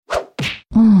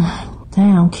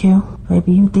Damn, Q.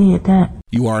 Baby, you did that.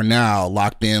 You are now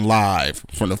locked in live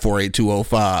from the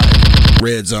 48205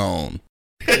 Red Zone.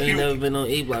 You ain't never been on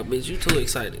E Block, bitch. You too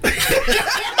excited.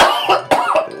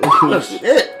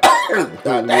 Shit.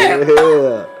 God damn.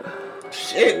 Yeah.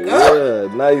 Shit, God. Yeah,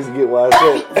 now you get why I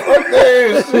said. Fuck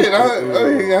that shit.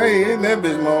 I ain't in that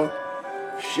bitch, man.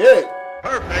 Shit.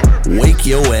 Wake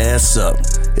your ass up.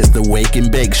 It's the Wake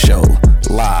and Bake Show,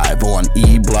 live on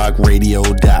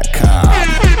eblockradio.com.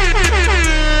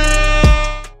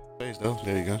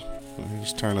 There you go.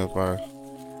 Just turn up our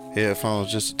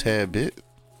headphones just a tad bit.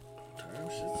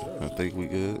 I think we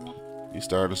good. You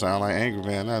starting to sound like Angry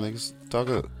Man now, niggas. Talk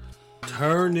up.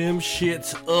 Turn them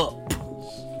shits up.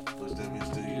 What's that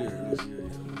bitch do you? Yeah.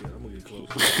 I'm gonna get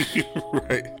close.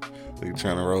 Right. They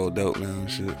trying to roll dope now and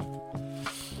shit.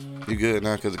 You good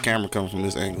now because the camera comes from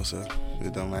this angle, so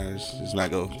it don't matter. It's not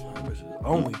go.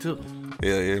 Only too.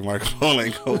 Yeah, microphone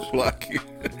ain't go block you.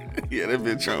 Yeah, that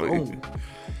bitch on you.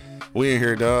 We in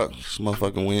here, dog. It's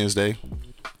motherfucking Wednesday.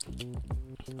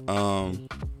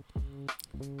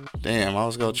 Damn, I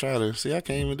was gonna try to see. I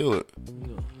can't even do it.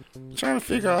 I'm trying to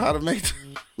figure out how to make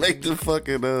the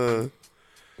fucking the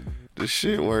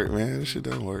shit work, man. This shit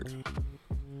don't work.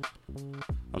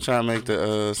 I'm trying to make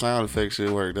the sound effect shit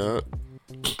work, dog.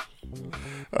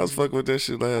 I was fucking with that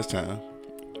shit last time.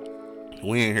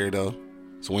 We in here though.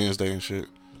 It's Wednesday and shit.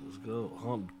 Let's go.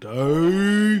 Hump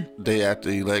day. Day after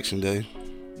election day.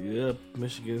 Yeah,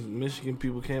 Michigan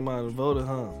people came out and voted,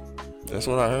 huh? That's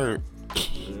what I heard.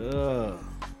 Yeah.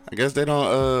 I guess they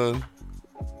don't.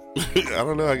 I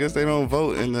don't know. I guess they don't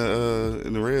vote in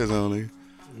the red zone.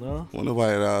 No. Well,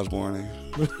 nobody at Osborne.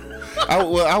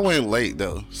 I went late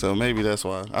though, so maybe that's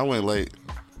why. I went late.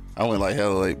 I went like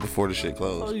hella late before the shit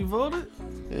closed. Oh, you voted?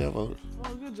 Yeah, I voted.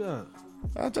 Oh, good job.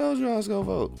 I told you I was gonna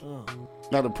vote. Oh.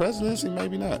 Now the presidency,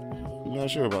 maybe not. I'm not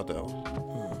sure about that one.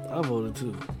 I voted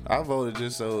too. I voted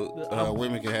just so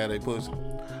women can have their pussy.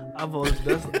 I voted.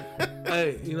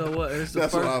 Hey, you know what?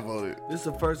 That's what I voted. This is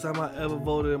the first time I ever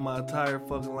voted in my entire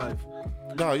fucking life.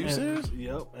 No, you serious?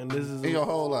 Yep. And this is in your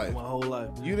whole life. My whole life.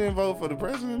 You didn't vote for the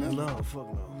president? Then? No,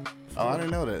 fuck no. Oh, I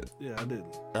didn't know that. Yeah, I didn't.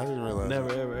 I didn't realize. Never,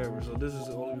 that. ever. So this is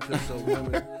only because so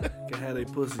women can have their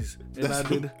pussies, and I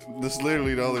did. That's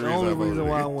literally the only reason. The I only reason voted.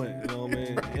 why I went. You know what I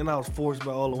mean? And I was forced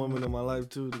by all the women in my life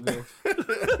too to go.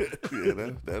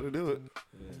 Yeah, that'll do it.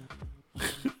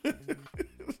 Yeah.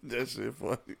 That shit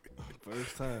funny.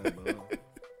 First time, bro.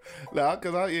 Nah,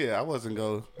 cause I wasn't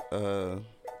go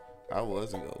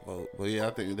vote, but yeah, I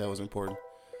think that was important.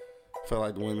 Felt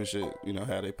like the women should,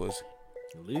 have their pussy.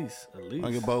 At least.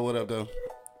 Uncle Bo, what up though?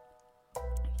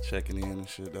 Checking in and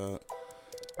shit, dog.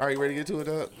 All right, ready to get to it,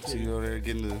 dog? See you over there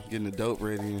getting the dope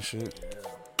ready and shit. Yeah.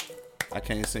 I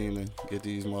can't seem to get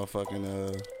these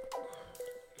motherfucking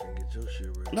Can't get your shit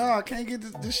ready. No, I can't get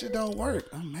this shit don't work.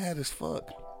 I'm mad as fuck.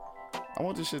 I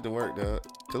want this shit to work, dog.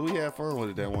 Cause we had fun with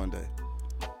it that one day.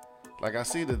 Like I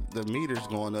see the meters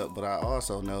going up, but I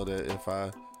also know that if I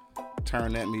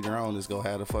turn that meter on, it's gonna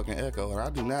have the fucking echo. And I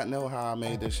do not know how I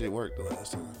made that shit work the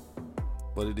last time.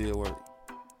 But it did work.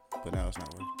 But now it's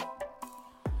not working.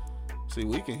 See,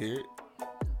 we can hear it.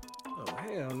 Oh,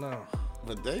 hell no.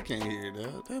 But they can't hear it,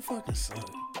 dog. That fucking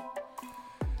sucks.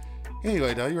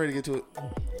 Anyway, dog, you ready to get to it?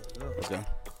 Let's go.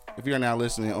 If you're now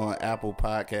listening on Apple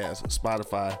Podcasts,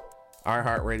 Spotify,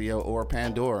 iHeartRadio, or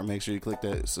Pandora, make sure you click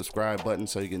that subscribe button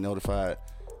so you get notified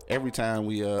every time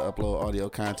we upload audio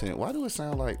content. Why do it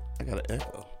sound like I got an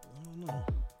echo? I don't know.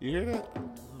 You hear that? A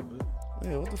little bit.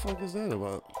 Yeah, what the fuck is that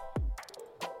about?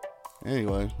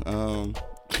 Anyway, I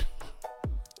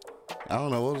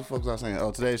don't know. What the fuck was I saying?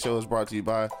 Oh, today's show is brought to you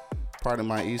by Pardon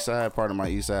My Eastside,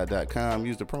 pardonmyeastside.com.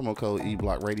 Use the promo code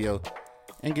eblockradio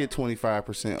and get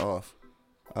 25% off.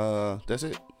 That's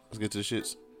it. Let's get to the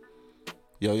shits.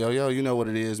 Yo, you know what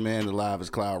it is, man. The Live is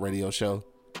Cloud radio show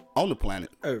on the planet.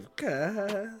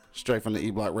 Okay. Straight from the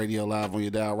E-Block Radio live on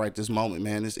your dial right this moment,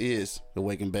 man. This is the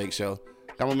Wake and Bake Show.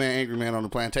 Got my man Angry Man on the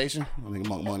plantation. I think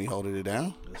Monk Money holding it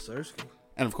down. Yes, sir.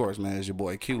 And of course, man, it's your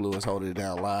boy Q Lewis holding it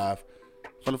down live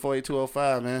from the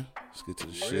 48205, man. Let's get to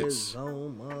the shits. Red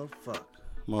zone,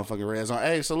 Motherfucking red zone.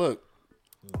 Hey, so look.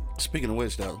 Speaking of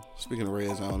which, though, speaking of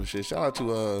red zone and shit, shout out to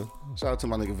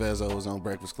my nigga Vezo was on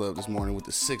Breakfast Club this morning with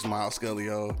the 6 Mile Scully,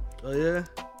 yo. Oh yeah.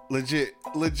 Legit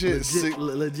handies,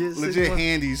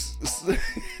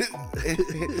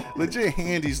 legit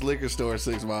handies liquor store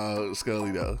 6 Mile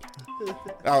Scully though.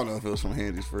 I don't know if it was from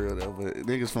Handy's for real though, but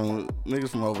niggas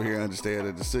from over here understand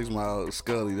that the 6 Mile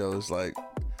Scully though is like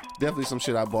definitely some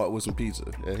shit I bought with some pizza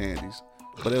at Handy's.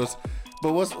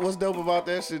 But what's dope about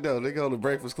that shit though? They go to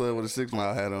Breakfast Club with a 6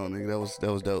 Mile hat on, nigga. That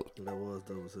was dope. That was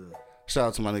dope as hell. Shout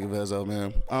out to my nigga Vezo,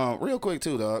 man. Real quick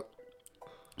too, dog.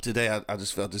 Today I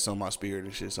just felt this on my spirit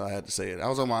and shit, so I had to say it. I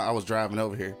was driving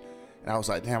over here, and I was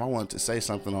like, damn, I wanted to say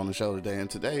something on the show today. And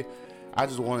today, I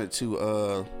just wanted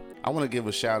to, I want to give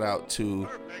a shout out to,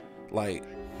 like,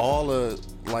 all of,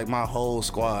 like, my whole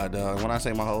squad. When I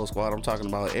say my whole squad, I'm talking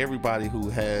about everybody who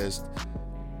has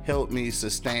helped me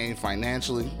sustain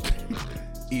financially,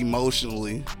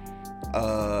 emotionally,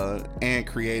 and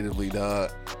creatively, dog.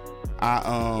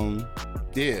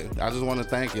 Yeah, I just want to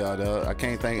thank y'all, dog. I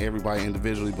can't thank everybody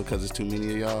individually because it's too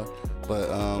many of y'all, but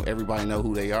everybody know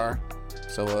who they are.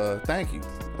 So thank you.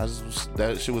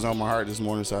 That shit was on my heart this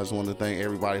morning, so I just wanted to thank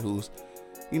everybody who's,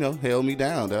 held me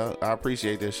down, dog. I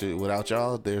appreciate that shit. Without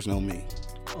y'all, there's no me.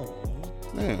 Oh.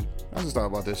 Man, I just thought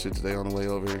about that shit today on the way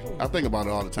over here. I think about it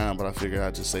all the time, but I figured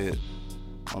I'd just say it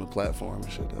on the platform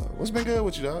and shit, dog. What's been good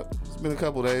with you, dog? It's been a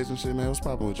couple days and shit, man. What's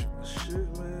poppin' with you?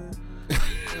 Shit, man.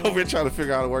 Over here trying to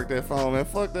figure out how to work that phone, man.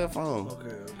 Fuck that phone. Okay.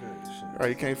 Shit. Right,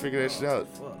 you can't figure that shit out.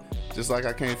 Fuck. Just like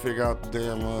I can't figure out the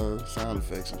damn sound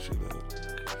effects and shit, dog.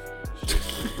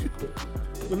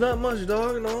 But not much,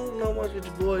 dog. Not much with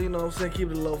your boy. You know what I'm saying? Keep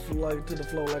it low, like to the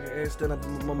flow, like an ant stand up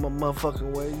my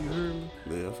motherfucking way. You heard me?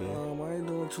 Yeah, I feel I ain't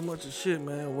doing too much of shit,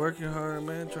 man. Working hard,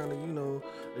 man. Trying to,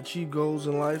 achieve goals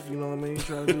in life. You know what I mean?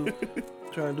 Trying to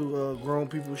do grown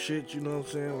people shit. You know what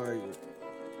I'm saying? Like.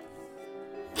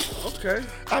 Okay.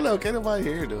 I know, can't nobody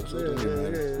hear it though. So Yeah.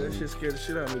 That shit scared the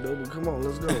shit out of me though. But come on,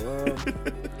 let's go.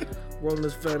 Rolling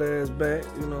this fat ass back.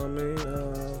 You know what I mean?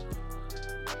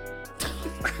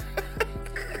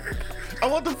 I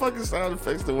want the fucking sound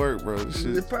effects to work, bro. This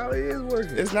shit. It probably is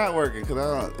working. It's not working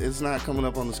because it's not coming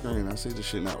up on the screen. I see the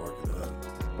shit not working.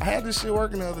 I had this shit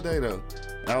working the other day though.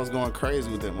 I was going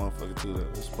crazy with that motherfucker too though.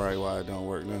 That's probably why it don't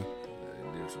work now. It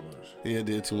did too much. Yeah, it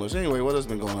did too much. Anyway, what else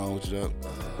been going on with you though?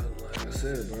 Like I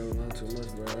said, bro, not too much,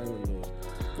 bro. I ain't been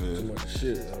doing too much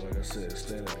shit. Like I said,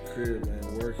 staying at the crib,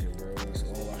 man, working, bro. That's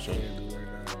all I can do right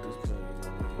now at this point.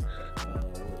 You know what I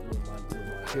mean? With my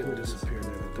hip disappeared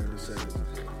after 30 seconds.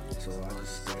 So I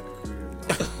just stay at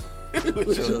the crib.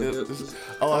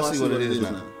 I see what it is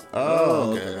now.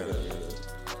 Oh, okay.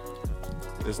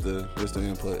 It's the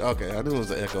input. Okay, I knew it was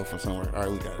the echo from somewhere. All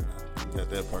right, we got it now. We got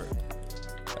that part.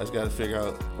 I just got to figure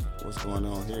out what's going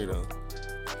on here, though.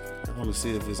 I want to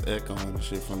see if it's echoing and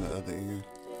shit from the other end.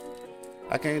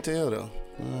 I can't tell, though.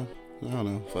 I don't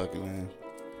know. Fuck it, man.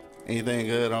 Anything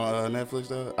good on Netflix,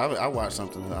 though? I watched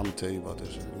something. I'm going to tell you about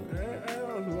this shit.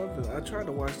 I tried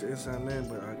to watch The Inside Man,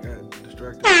 but I got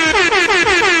distracted. I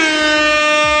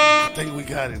think we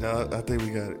got it, dog. I think we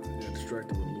got it. I got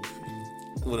distracted with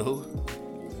Luffy. With who?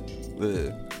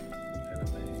 Yeah.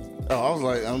 Oh, I was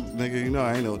like, nigga,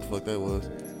 I ain't know what the fuck that was.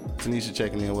 Tanisha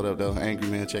checking in, what up, though? Angry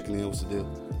Man checking in, what's the deal?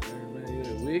 Hey, man,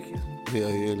 you wicked? Hell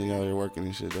yeah, nigga out here working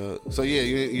and shit, dog. So yeah,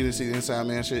 you didn't see the Inside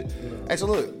Man shit? No. Hey, so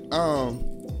look,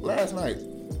 last night,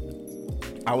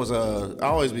 I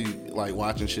always be like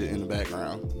watching shit in the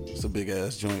background. It's a big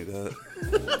ass joint, dog.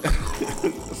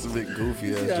 It's a big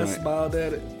goofy ass joint. I smiled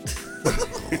at it.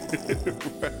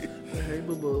 Right. Hey,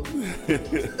 boo boo. Hey,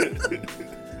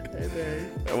 babe.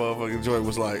 That motherfucking joint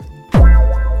was like.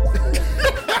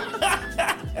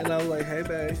 And I was like, hey,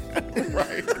 babe.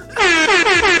 Right.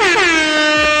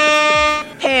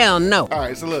 Hell no. All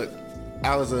right, so look,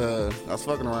 I was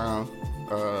fucking around,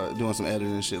 doing some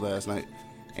editing and shit last night,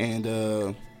 and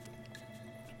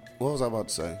what was I about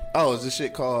to say? Oh, it's this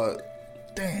shit called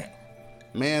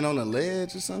Man on the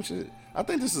Ledge or some shit. I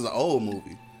think this is an old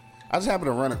movie. I just happened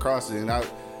to run across it, and I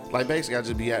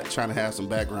just be trying to have some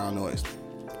background noise.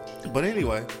 But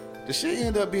anyway, the shit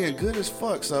ended up being good as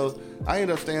fuck, so I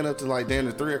ended up staying up to like damn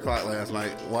near 3 o'clock last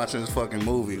night watching this fucking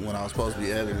movie when I was supposed to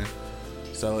be editing.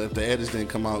 So if the edits didn't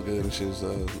come out good and shit was,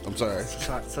 I'm sorry.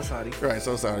 So sorry. Right,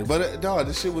 so sorry. But dog,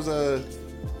 this shit was good.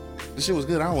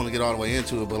 I don't want to get all the way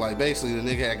into it, but like basically the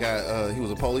nigga had got, he was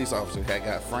a police officer, had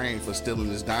got framed for stealing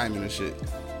this diamond and shit.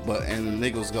 And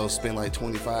the nigga was gonna spend like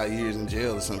 25 years in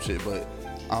jail or some shit, but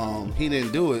he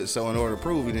didn't do it. So in order to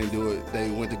prove he didn't do it,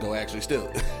 they went to go actually steal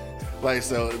it. Like,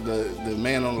 so the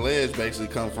man on the ledge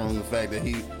basically come from the fact that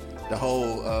the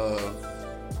whole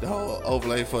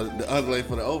overlay for the underlay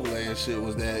for the overlay and shit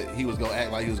was that he was gonna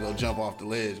act like he was gonna jump off the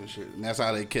ledge and shit, and that's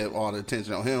how they kept all the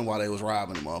attention on him while they was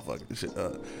robbing the motherfucker and shit.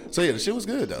 So yeah, the shit was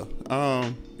good though.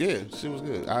 Yeah, shit was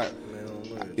good. I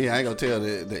ain't gonna tell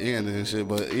the end and shit,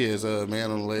 but yeah, it's a man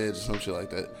on the ledge or some shit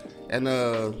like that. And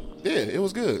yeah, it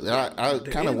was good. I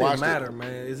kind of watched matter, it.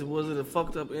 Man. Was it a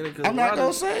fucked up ending? I'm not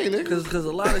gonna say, nigga. Because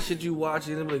a lot of shit you watch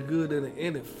and it be good in the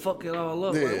end and fuck it all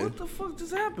up. Yeah. Like, what the fuck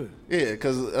just happened? Yeah,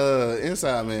 because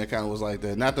Inside Man kind of was like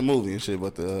that. Not the movie and shit,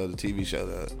 but the TV show.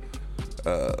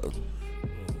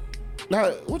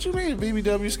 Now, what you mean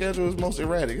BBW schedule is most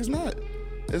erratic? It's not.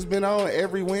 It's been on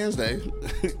every Wednesday.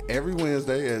 Every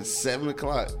Wednesday at 7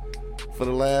 o'clock for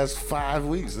the last 5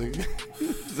 weeks.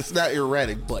 It's not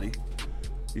erratic, buddy.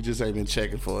 You just ain't been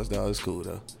checking for us, dog. It's cool,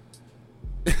 though.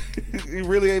 You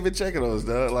really ain't been checking on us,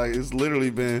 dog. Like, it's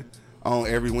literally been on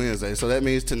every Wednesday. So that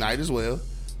means tonight as well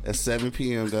at 7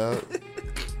 p.m., dog.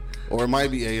 Or it might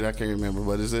be 8, I can't remember.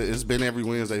 But it's been every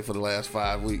Wednesday for the last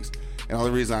 5 weeks. And the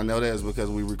only reason I know that is because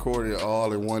we recorded it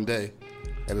all in one day.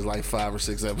 And it's like 5 or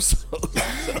 6 episodes.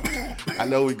 So I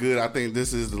know we good. I think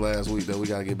this is the last week, though. We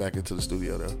got to get back into the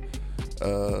studio,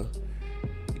 though.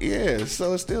 Yeah,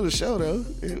 so it's still the show, though.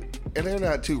 And they're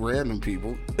not two random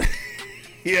people.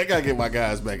 Yeah, I got to get my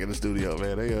guys back in the studio,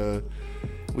 man.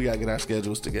 We got to get our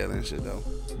schedules together and shit, though.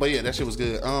 But yeah, that shit was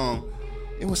good.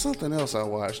 It was something else I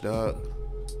watched, dog.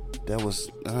 That was,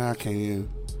 I can't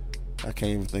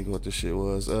even think of what this shit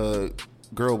was.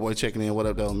 Girl Boy checking in. What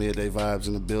up, though? Midday Vibes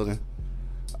in the building.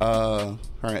 Her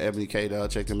and Ebony K, dog.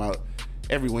 Check them out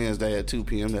every Wednesday at 2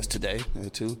 p.m. That's today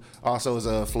at 2. Also,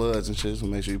 it's Floods and shit, so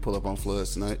make sure you pull up on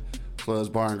Floods tonight. Floods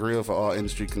Bar and Grill for all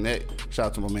Industry Connect. Shout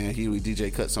out to my man Huey,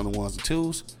 DJ Cuts on the ones and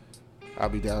twos. I'll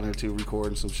be down there too,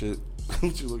 recording some shit.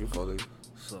 What you looking for, nigga?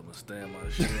 Something to stand my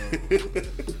shit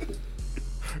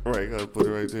on. Right, gotta put it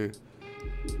right there.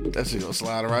 That shit gonna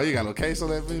slide around. You got no case on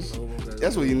that bitch?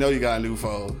 That's when you know you got a new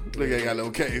phone. Nigga ain't got no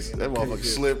case. That motherfucker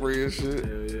slippery and shit.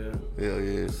 Hell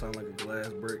yeah. Sound like a glass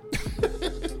brick.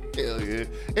 Hell yeah.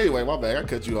 Anyway, my bad. I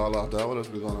cut you all off, dog. What else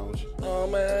been going on with you? Oh,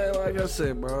 man, like I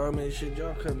said, bro. I mean, shit,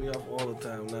 y'all cut me off all the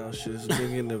time now. Shit's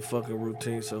been in the fucking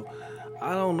routine, so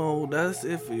I don't know. That's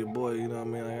it for your boy, you know what I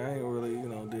mean? Like, I ain't really,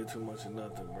 did too much of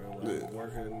nothing, bro. Like,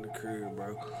 working in the crib,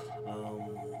 bro.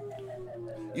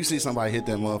 You see somebody hit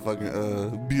that motherfucking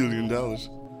 $1 billion.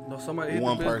 No, somebody hit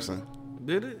one the person.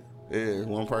 Did it? Yeah,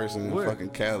 one person in Where? fucking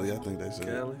Cali, I think they said.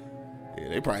 Cali? Yeah,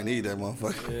 they probably need that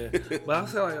motherfucker. Yeah, but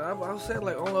I said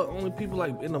only people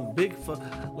like in them big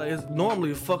like it's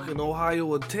normally fucking Ohio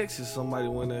or Texas somebody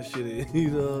win that shit in,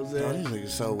 you know what I'm saying? These niggas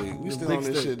so weak. We The still big on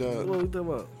this state. shit, dog. What we talking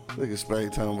about? Nigga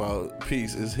Spade talking about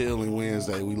peace is healing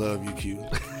Wednesday. We love you, Q.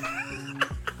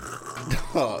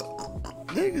 Dog,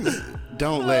 niggas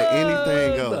don't let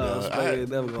anything go, Nah, dog. Spade ain't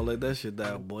never gonna let that shit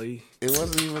down, boy. It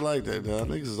wasn't even like that, dog.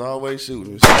 Niggas is always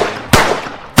shooting.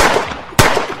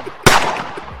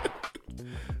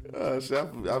 Shit,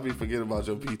 I'll be forgetting about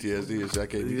your PTSD and shit. I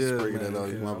can't be springing that on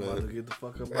you. My I'm about to bad. get the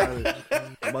fuck up out of it.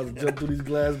 I'm about to jump through these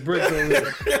glass bricks over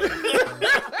here.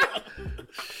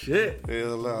 Shit.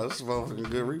 Hell no, this is motherfucking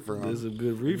good reefer. Huh? There's some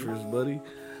good reefers, buddy.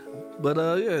 But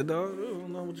yeah, dog, I don't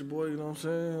know what your boy, you know what I'm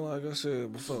saying? Like I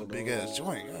said before, Big dog. ass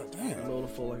joint. God damn. I know the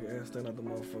fuck like an ass stand out the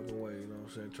motherfucking way, you know what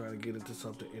I'm saying? Trying to get into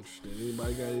something interesting.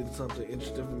 Anybody got something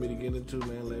interesting for me to get into,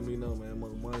 man, let me know, man.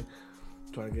 I'm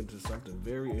trying to get into something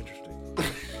very interesting.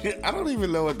 I don't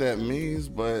even know what that means,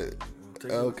 but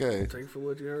okay. Take it for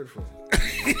what you heard from.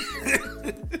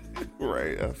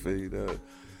 Right, I feel you, dog.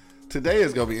 Today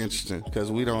is going to be interesting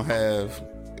because we don't have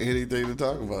anything to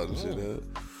talk about and shit, dog.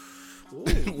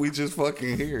 We just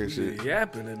fucking here and shit.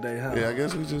 Yapping today, huh? Yeah, I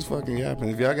guess we just fucking yapping.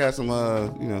 If y'all got some,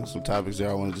 some topics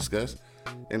y'all want to discuss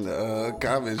in the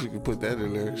comments, you can put that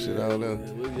in there. Shit, I don't know.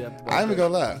 I ain't even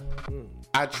gonna lie.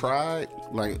 I tried.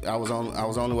 Like I was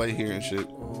on the way here and shit.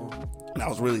 And I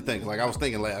was really thinking. Like I was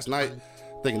thinking last night,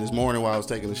 thinking this morning while I was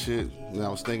taking the shit, and I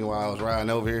was thinking while I was riding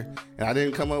over here, and I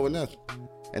didn't come up with nothing.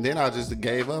 And then I just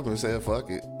gave up and said, fuck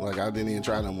it. Like I didn't even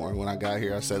try no more. When I got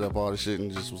here, I set up all the shit and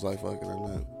just was like, fuck it, I'm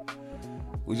not.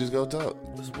 We just go talk.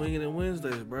 Let's wing it in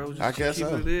Wednesdays, bro. Just I guess keep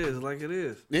so. It is like it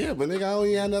is. Yeah, but nigga, I don't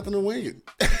even have nothing to wing it.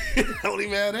 I don't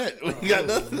even have that. We got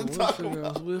nothing to talk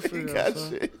about. We'll We figure got out,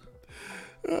 son. shit.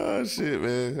 Oh shit,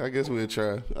 man. I guess we'll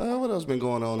try. What else been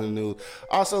going on in the news?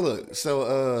 Also, look.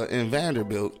 So, in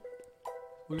Vanderbilt.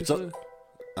 What you So, say?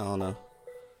 I don't know.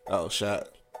 Oh, shot.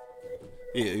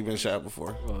 Yeah, you been shot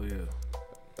before. Oh yeah.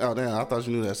 Oh damn, I thought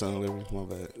you knew that son. My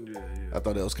bad. Yeah. I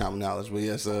thought that was common knowledge, but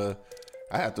yes,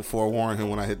 I have to forewarn him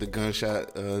when I hit the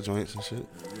gunshot joints and shit.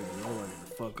 Yeah, I'm like, get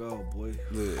the fuck out, boy.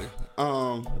 Yeah.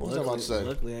 What was I about to say?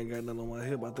 Luckily, I ain't got nothing on my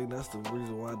hip. I think that's the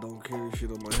reason why I don't carry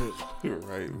shit on my hip. You're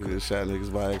right. We just shot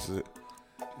niggas by accident.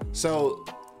 So,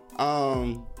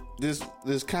 this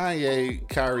Kanye,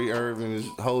 Kyrie Irving, this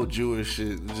whole Jewish shit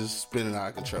is just spinning out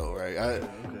of control, right?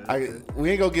 We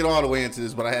ain't gonna get all the way into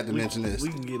this, but I had to mention this. We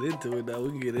can get into it, though.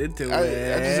 We can get into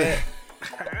it.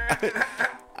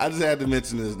 I just had to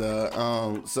mention this,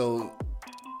 dog.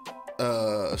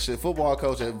 Football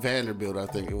coach at Vanderbilt, I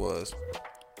think it was,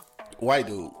 white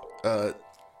dude, the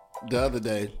other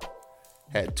day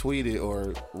had tweeted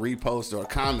or reposted or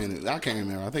commented, I can't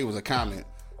remember, I think it was a comment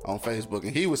on Facebook,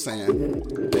 and he was saying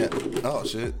that, oh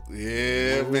shit,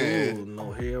 yeah, man. Ooh,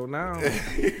 no hell now.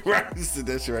 Right, he said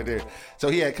that shit right there. So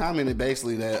he had commented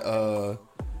basically that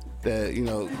you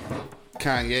know,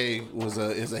 Kanye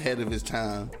is ahead of his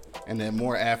time, and that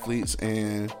more athletes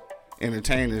and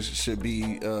entertainers should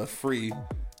be free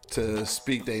to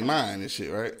speak their mind and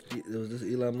shit, right? Was this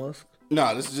Elon Musk?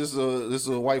 No, this is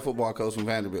a white football coach from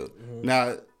Vanderbilt. Mm-hmm.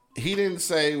 Now, he didn't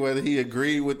say whether he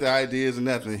agreed with the ideas or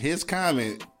nothing. His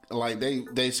comment, like they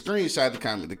screenshot the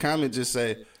comment. The comment just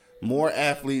say more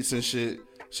athletes and shit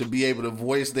should be able to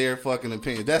voice their fucking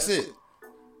opinion. That's it.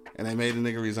 And they made the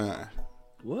nigga resign.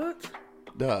 What?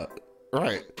 Duh.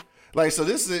 Right. Like, so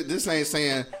this ain't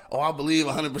saying, oh, I believe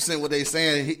 100% what they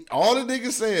saying. All the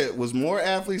nigga said was more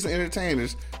athletes and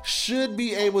entertainers should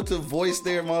be able to voice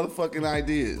their motherfucking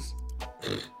ideas.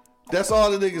 That's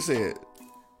all the nigga said.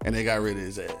 And they got rid of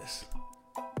his ass.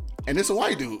 And it's a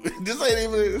white dude. This ain't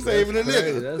even a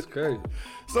nigga. That's crazy.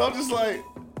 So I'm just like,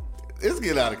 it's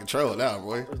getting out of control now,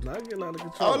 boy. It's not getting out of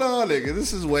control. Oh, no, nigga.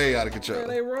 This is way out of control. Man,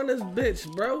 they run this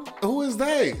bitch, bro. Who is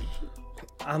they?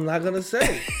 I'm not going to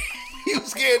say. You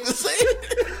scared to say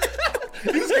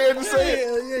it? You scared to say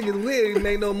it? Yeah, because we ain't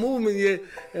made no movement yet,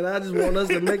 and I just want us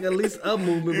to make at least a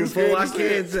movement before I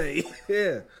can say.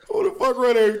 Yeah. Who the fuck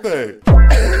run everything?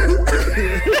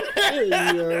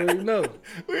 You already know.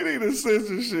 We need to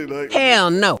censor shit like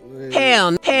Hell no.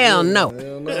 Hell no. Hell no,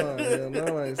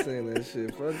 I ain't saying that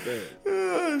shit. Fuck that.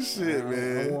 Oh, shit,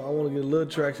 man. I want to get a little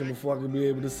traction before I can be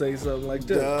able to say something like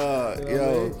that. You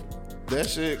know what I mean? That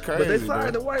shit crazy. But they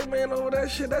fired the white man over that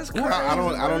shit. That's crazy. Well,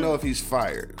 I don't know if he's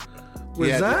fired.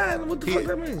 Resign? What the fuck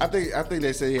that mean? I think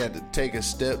they said he had to take a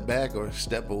step back or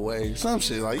step away. Some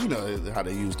shit, like, you know how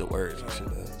they use the words and shit.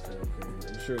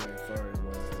 I'm sure they fired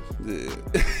his ass.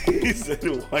 Yeah. He said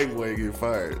the white boy get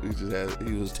fired.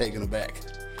 He was taken aback.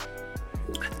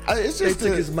 It's just they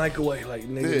took his mic away. Like,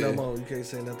 nigga, no more. You can't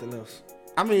say nothing else.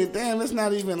 I mean, damn, it's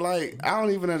not even like, I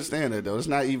don't even understand that, though. It's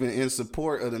not even in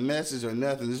support of the message or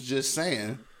nothing. It's just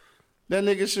saying that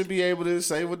niggas should be able to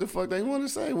say what the fuck they want to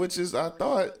say, which is, I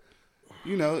thought,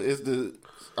 you know, is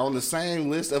on the same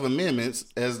list of amendments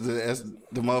as the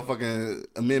motherfucking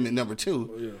amendment number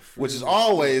 2, which is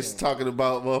always talking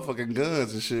about motherfucking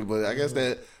guns and shit. But I guess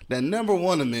that number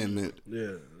 1 amendment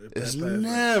is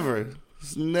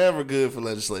never good for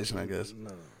legislation, I guess.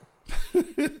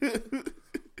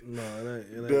 No,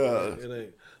 it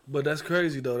ain't. But that's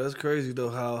crazy though.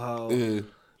 How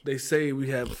they say we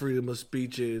have freedom of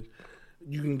speech and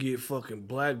you can get fucking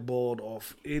blackballed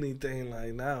off anything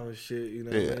like now and shit. You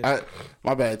know. Yeah. What I mean?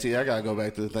 My bad, T. I gotta go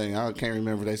back to the thing. I can't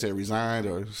remember if they said resigned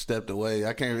or stepped away.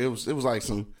 I can't. It was like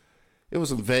some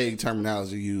vague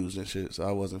terminology used and shit. So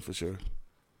I wasn't for sure.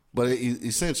 But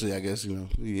essentially, I guess, you know,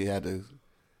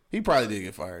 he probably did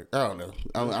get fired. I don't know.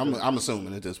 I'm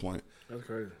assuming at this point. That's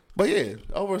crazy. But yeah,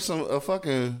 over a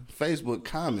fucking Facebook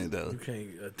comment though. You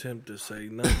can't attempt to say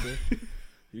nothing.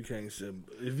 You can't say,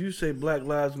 if you say Black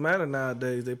Lives Matter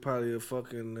nowadays, they probably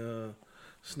fucking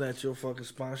snatch your fucking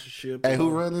sponsorship. Hey,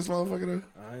 who run this motherfucker though?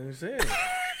 I ain't saying.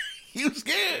 You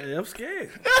scared? Yeah, I'm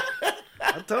scared.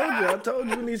 I told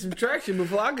you we need some traction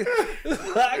before I can.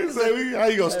 Say, how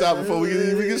you gonna stop before we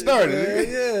even get started?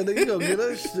 Yeah, they gonna get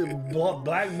us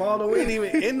blackballed. We ain't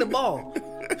even in the ball.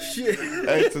 Shit.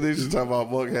 Hey, Tanisha talking about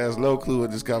Monk has no clue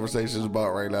what this conversation is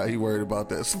about right now. He worried about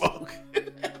that smoke.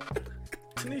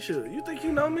 Tanisha, you think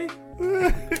you know me?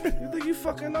 You think you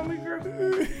fucking know me, girl?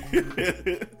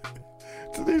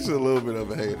 Tanisha a little bit of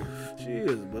a hater. She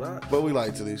is, but we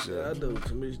like Tanisha. Yeah, I do,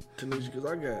 Tanisha, because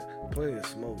I got plenty of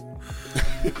smoke.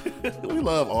 We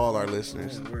love all our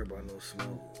listeners. Don't worry about no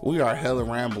smoke. We are hella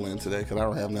rambling today because I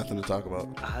don't have nothing to talk about.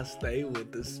 I stay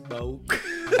with the smoke.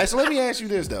 Hey, so let me ask you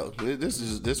this though. This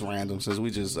is random since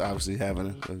we just obviously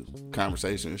having a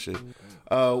conversation and shit.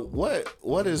 What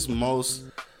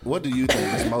do you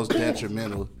think is most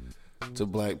detrimental to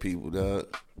black people,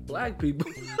 dog? Black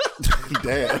people?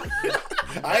 Damn.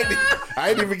 I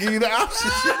ain't even give you the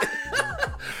option.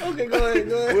 Okay, go ahead.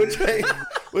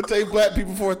 We'll take black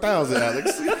people for 1,000,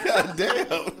 Alex. God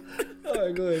damn. All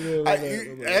right, go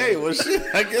ahead. Hey, well, shit.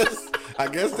 I guess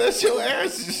that's your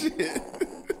answer, shit.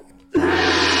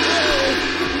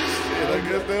 I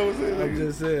guess that was it.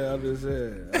 I'm just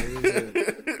saying.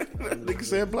 Nigga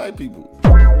said black people.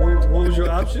 What was your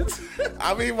options?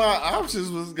 I mean, my options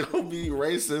was gonna be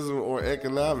racism or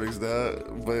economics,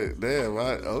 dog. But damn,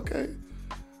 okay.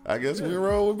 I guess we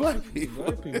roll with black people.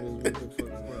 Black people is what the fucking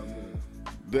problem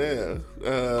is.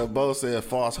 Damn. Bo said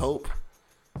false hope.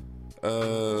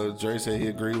 Dre said he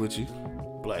agreed with you.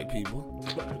 Black people.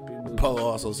 Poe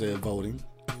also said voting.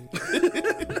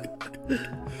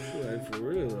 Black for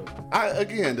real though.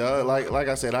 Again, dog, like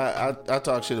I said, I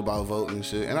talk shit about voting and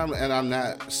shit, and I'm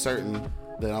not certain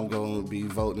that I'm going to be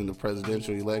voting in the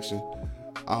presidential election.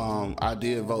 I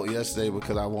did vote yesterday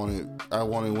because I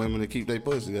wanted women to keep their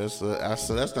pussy. So that's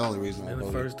the only reason I And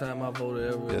voted. the first time I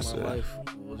voted ever in my life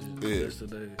was Yeah.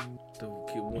 yesterday to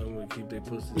keep women to keep their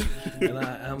pussy. And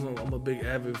I'm a big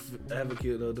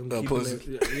advocate of them keeping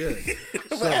pussy. Yeah.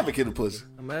 I'm an advocate of pussy.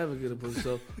 I'm an advocate of pussy.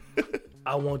 So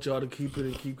I want y'all to keep it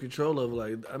and keep control of it.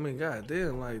 Like, I mean,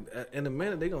 goddamn, like, in a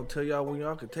minute, they gonna tell y'all when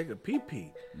y'all can take a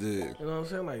pee-pee. Yeah. You know what I'm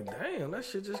saying? Like, damn, that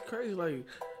shit just crazy. Like,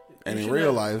 And you in should real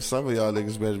have- life, some of y'all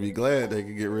niggas better be glad they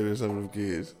can get rid of some of them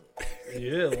kids.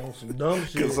 Yeah, on some dumb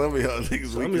shit. Because some of y'all niggas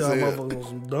Some of weak y'all as hell. motherfuckers on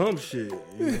some dumb shit.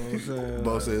 You know what I'm saying?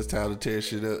 Bo says it's time to tear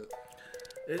shit up.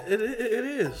 It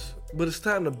is. But it's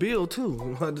time to build, too,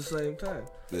 you know, at the same time.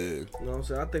 Yeah. You know what I'm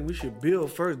saying? I think we should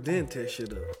build first, then tear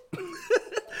shit up.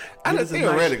 I know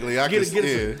theoretically, I can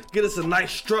get us a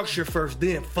nice structure first,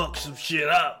 then fuck some shit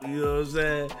up. You know what I'm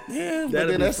saying? Yeah, but That'd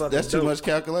then be that's fucking too dope. much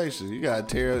calculation. You gotta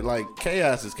tear, like,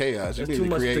 chaos is chaos. You That's need too to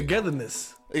much create.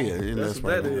 togetherness. Yeah, and That's what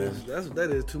that probably is. That's what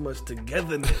that is. Too much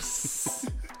togetherness.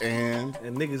 And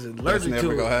And niggas is allergic never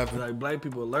to it. gonna happen. Like, black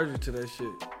people allergic to that shit.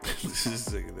 this is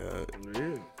sick of that.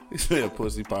 Yeah. He said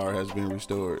pussy power has been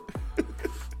restored.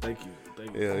 Thank you.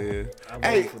 Yeah, yeah. I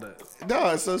Hey, voted for that.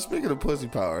 no, so speaking of pussy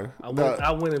power, I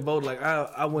went and voted. Like,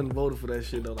 I went and voted for that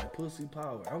shit though. Like, pussy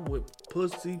power. I'm with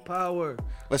pussy power.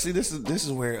 but see, this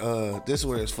is where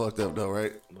it's fucked up though,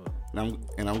 right?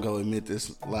 And I'm gonna admit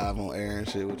this live on air and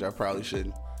shit, which I probably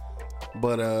shouldn't.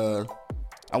 But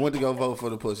I went to go vote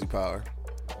for the pussy power,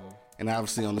 and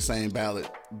obviously on the same ballot,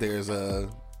 there's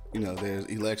there's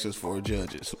elections for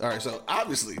judges. All right, so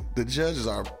obviously the judges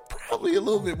are probably a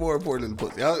little bit more important than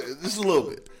the pussy, just a little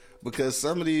bit, because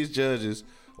some of these judges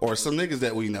or some niggas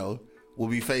that we know will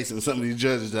be facing some of these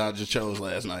judges that I just chose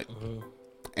last night,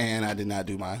 and I did not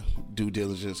do my due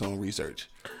diligence on research.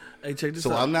 Hey, check this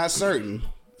So out. I'm not certain.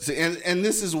 See, and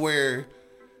this is where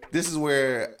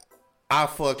I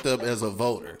fucked up as a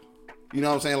voter. You know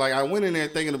what I'm saying? Like, I went in there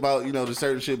thinking about, the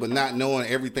certain shit, but not knowing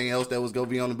everything else that was gonna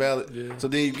be on the ballot. Yeah. So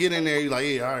then you get in there, you're like,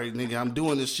 yeah, all right, nigga, I'm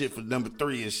doing this shit for number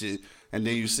 3 and shit. And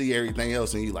then you see everything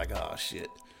else and you're like, oh shit.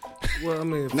 Well, I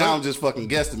mean, Now I'm just fucking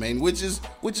guesstimating, which is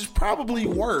probably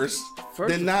worse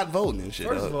than not voting and shit.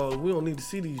 First dog. of all, we don't need to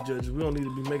see these judges. We don't need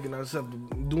to be making ourselves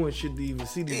doing shit to even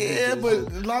see these Yeah, judges.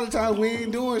 but a lot of times we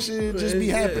ain't doing shit, it just be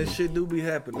Yeah, happening. shit do be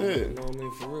happening. Yeah. You know what I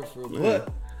mean? For real. Yeah.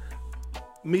 But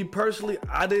me personally,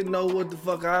 I didn't know what the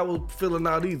fuck I was filling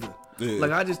out either. Yeah.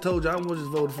 Like, I just told you, I was just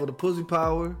voting for the pussy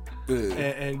power Yeah.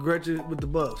 and Gretchen with the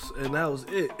buffs, and that was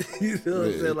it. You know what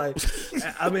I'm Yeah. saying? Like,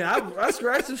 I mean, I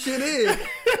scratched some shit in,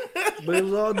 but it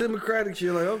was all Democratic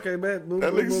shit. Like, okay, man, boom,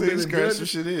 That boom, nigga boom, said and the scratch some judges-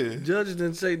 shit in. Judges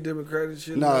didn't say Democratic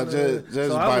shit. Nah, none of judge that.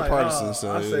 is So I'm bipartisan, Like,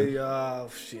 so I yeah. say, oh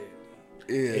shit.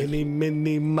 Yeah. Any,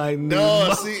 mini, miny, No,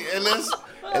 mo. see, and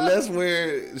that's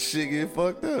where shit get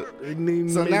fucked up. Any,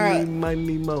 So mini,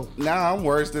 miny, mo. Now I'm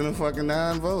worse than a fucking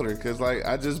non-voter, cause like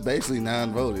I just basically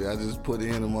non-voted. I just put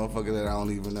in a motherfucker that I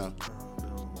don't even know.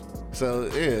 So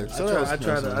yeah, so I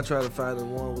try to find the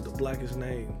one with the blackest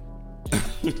name.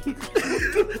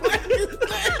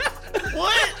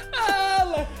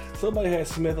 What? Somebody had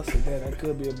Smith. I said, "Damn, that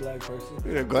could be a black person."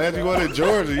 Yeah, glad you went to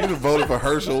Georgia. You'd have voted for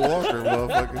Herschel Walker,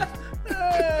 motherfucker.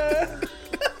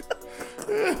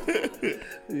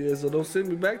 Yeah, so don't send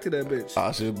me back to that bitch.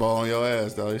 I should ball on your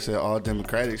ass though. He said all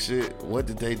Democratic shit. What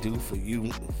did they do for you,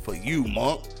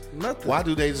 monk? Nothing. Why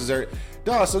do they deserve?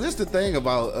 Dog, so this the thing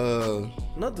about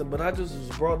Nothing. But I just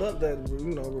was brought up that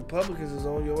Republicans is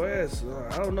on your ass.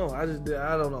 I don't know. I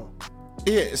don't know.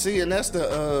 yeah, see, and that's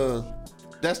the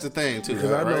thing too.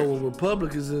 Because I know right? when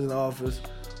Republicans is in office,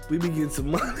 we be getting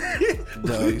some money.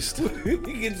 Diced. we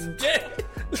be getting some checks.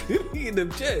 We be getting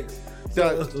them checks.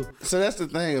 So that's the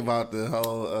thing about the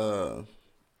whole,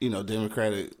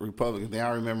 Democratic Republican thing. I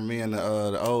remember me and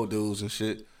the old dudes and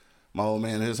shit. My old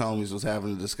man and his homies was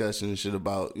having a discussion and shit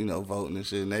about voting and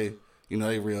shit. And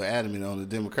they real adamant on the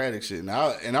Democratic shit. And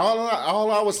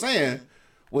all I was saying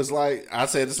was like, I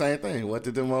said the same thing. What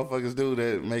did them motherfuckers do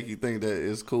that make you think that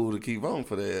it's cool to keep voting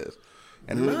for their ass?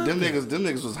 And them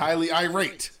niggas was highly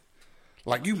irate.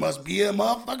 Like, you must be a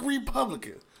motherfucking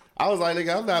Republican. I was like,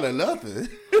 nigga, I'm not a nothing.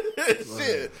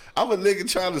 Shit, I'm a nigga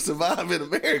trying to survive in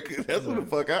America. That's what the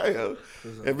fuck I am.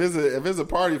 If it's a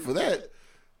party for that,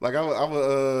 like I'm a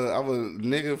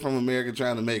nigga from America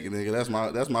trying to make it, nigga.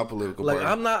 That's my political Like,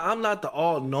 party. I'm not the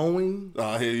all knowing.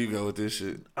 Oh, here you go with this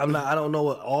shit. I don't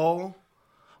know it all,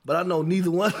 but I know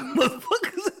neither one of them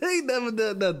motherfuckers ain't never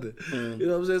done nothing. You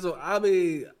know what I'm saying?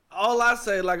 So all I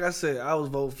say, like I said, I was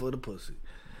voting for the pussy.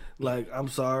 Like, I'm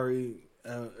sorry.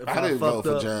 If I didn't vote fucked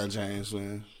for up, John James,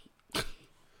 man.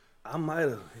 I might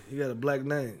have. He got a black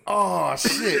name. Oh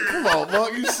shit! Come on,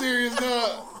 Buck. You serious,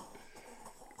 dog?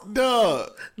 Dog.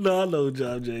 No, I know who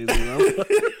John James is.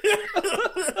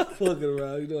 I'm fucking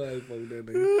around. You know I ain't fuck that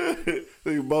nigga.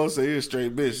 Nigga both say he a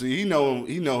straight bitch. See, he know him.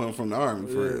 He know him from the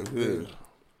army, for real. Yeah.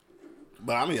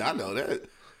 But I mean, I know that.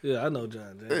 Yeah, I know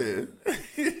John James.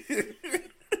 Yeah.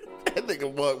 That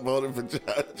nigga Buck voted for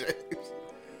John James.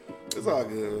 It's all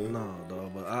good. No,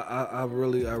 dog. But I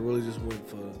really just went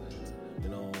for, you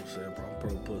know what I'm saying? I'm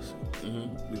pro pussy. You know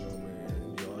what I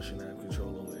mean? Y'all shouldn't have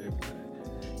control over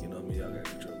everything. You know what I mean? Y'all got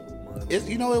control over money.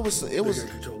 It was. They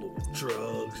got control over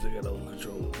drugs. They got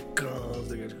control over guns.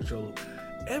 They got control over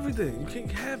everything. You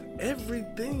can't have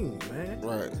everything, man.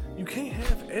 Right. You can't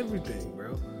have everything,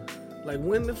 bro. Like,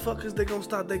 when the fuck is they gonna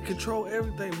stop? They control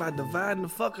everything by dividing the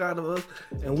fuck out of us,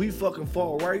 and we fucking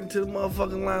fall right into the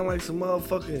motherfucking line like some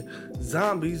motherfucking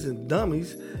zombies and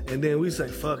dummies, and then we say,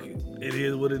 fuck it. It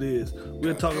is what it is.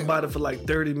 We'll talk about it for like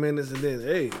 30 minutes, and then,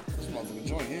 hey, This motherfucking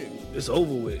joint here. it's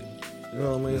over with. You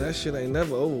know what I mean? That shit ain't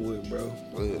never over with, bro.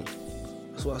 Yeah.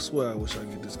 So I swear I wish I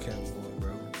get this camera going,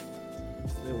 bro.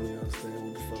 They wouldn't understand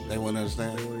what the fuck. They wouldn't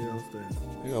understand. They wouldn't understand.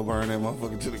 You gonna burn that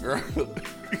motherfucker to the ground.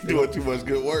 You doing too much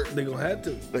good work. They gonna have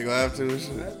to. They gonna have to and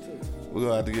shit. Have to. We're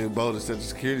gonna have to get Bo to set the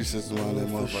security system on that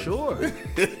For motherfucker. sure.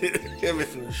 him and,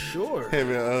 For sure. him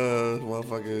and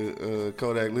motherfucking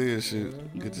Kodak Lee and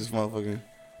shit. Get this motherfucking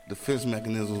defense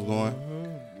mechanisms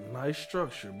going. Nice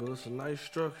structure, but it's a nice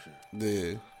structure.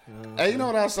 Yeah. Hey, you know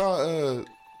what I saw?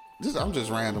 I'm just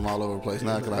random all over the place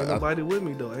now. Ain't Cause nobody with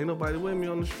me though. Ain't nobody with me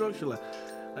on the structure. Like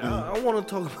I want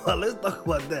to talk about. Let's talk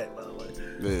about that. Like,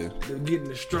 yeah. they're getting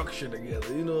the structure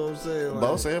together. You know what I'm saying? Like,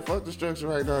 Bo said, fuck the structure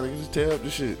right now. They just tear up the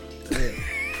shit. damn.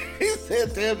 He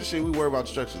said, tear up the shit. We worry about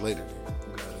the structure later.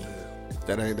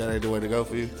 Goddamn. That ain't the way to go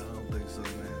for you. I don't think so,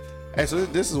 man. Hey, so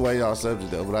this is way off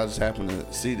subject though, but I just happened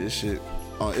to see this shit.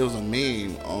 It was a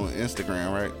meme on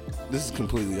Instagram, right? This is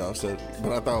completely off subject,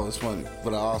 but I thought it was funny.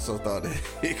 But I also thought that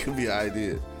it could be an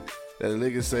idea. That a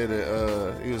nigga said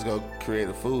that he was gonna create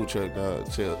a food truck,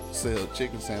 sell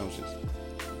chicken sandwiches.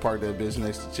 Park that bitch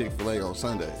next to Chick-fil-A on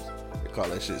Sundays. They call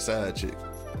that shit side chick.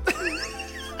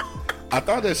 I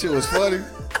thought that shit was funny,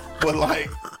 but like,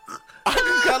 I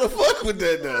can kind of fuck with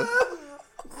that though.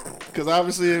 Cause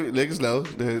obviously niggas know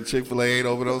that Chick-fil-A ain't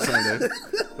open on Sunday.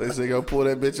 They say go pull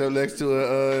that bitch up next to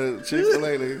a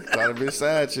Chick-fil-A. Nigga call a bitch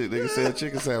side chick. Nigga sell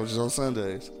chicken sandwiches on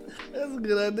Sundays. That's a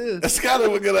good idea. That's kind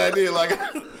of a good idea. Like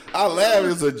I laugh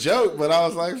as a joke, but I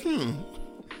was like,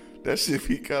 that shit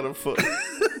be kind of funny.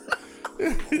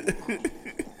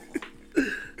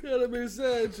 Gotta be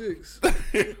side chicks.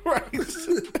 Right?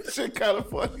 That shit kind of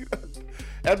funny.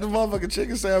 After motherfucking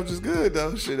chicken sandwich is good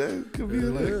though. Shit, that could be a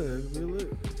lick. Yeah, be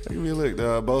lit. That could be a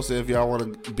lick. Bo said if y'all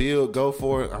want to build, go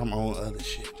for it. I'm on other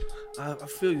shit. I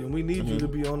feel you. We need you to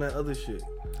be on that other shit.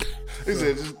 He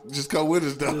said just come with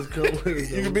us though. Just come with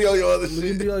us. You can be on your other You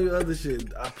shit. can be on your other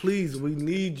shit. Please, we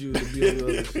need you to be on your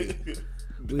other shit.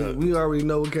 We already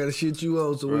know what kind of shit you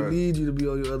on, so Right. we need you to be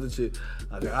on your other shit.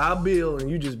 Like, I'll build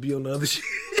and you just be on the other shit.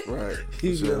 Right.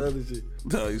 You For be on sure. the other shit.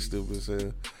 No, you stupid as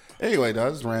hell. Anyway, though,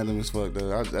 it's random as fuck,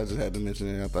 though. I just had to mention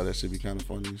it. I thought that should be kind of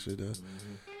funny and shit,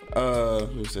 though.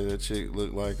 Who said that chick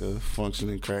looked like a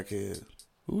functioning crackhead?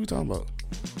 Who we talking about?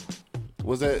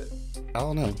 Was that? I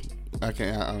don't know. I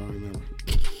don't remember.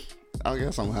 I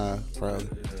guess I'm high, probably.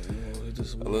 It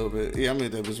just A little bit. Yeah, I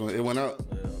mean, that bitch it went out.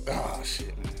 Oh,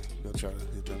 shit, man. Go try to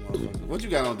hit that motherfucker. What you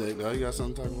got on deck, though? You got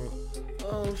something to talk about?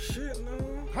 Oh shit,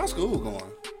 man. How's school going?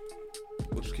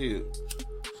 With your kid?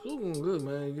 School going good,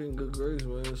 man. You getting good grades,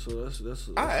 man. So that's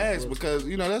I asked because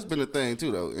that's been a thing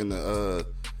too though in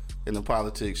the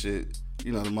politics shit.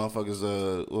 You know the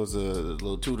motherfuckers was a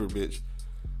little tutor bitch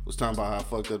was talking about how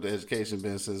fucked up the education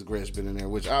been since Gretch been in there.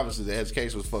 Which obviously the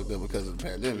education was fucked up because of the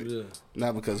pandemic,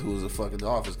 not because who was a fucking the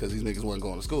office because these niggas wasn't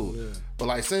going to school. But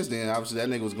like since then, obviously that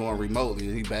nigga was going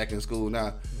remotely. He back in school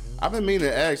now. I've been meaning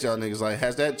to ask y'all niggas, like,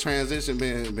 has that transition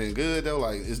been good though?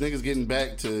 Like, is niggas getting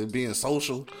back to being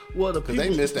social? Well, Because they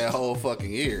missed that whole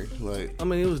fucking year. Like, I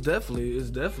mean, it's definitely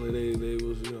they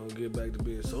was get back to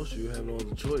being social. You have no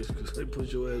other choice because they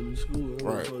put your ass in school.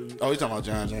 right? Oh, you talking about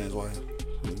John James' wife?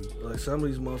 Like some of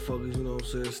these motherfuckers, you know what I'm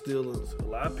saying? Still, a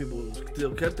lot of people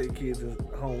still kept their kids in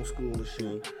homeschool and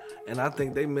shit. And I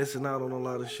think they missing out on a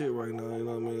lot of shit right now. You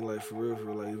know what I mean? Like for real.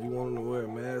 Like if you want them to wear a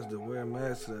mask, then wear a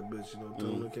mask to that bitch. You know, tell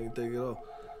them they can't take it off.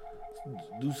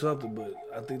 Do something, but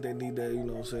I think they need that. You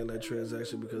know what I'm saying? That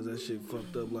transaction because that shit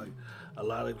fucked up. Like a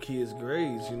lot of kids'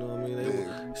 grades. You know what I mean?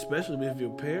 Especially if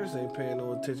your parents ain't paying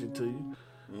no attention to you.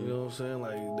 You know what I'm saying?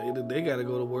 Like they gotta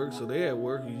go to work, so they at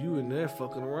work and you in there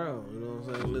fucking around. You know what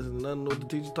I'm saying? Listen to nothing what the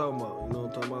teacher talking about. You know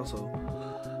what I'm talking about? So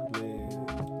I mean,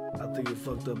 I think it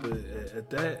fucked up at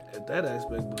that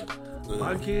aspect. But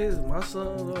my kids, my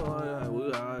son,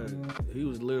 he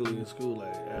was literally in school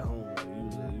like at home.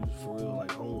 Like, he was for real like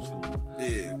homeschooled.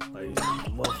 Yeah. Like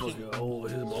motherfucking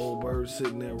his old bird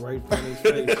sitting there right in front of his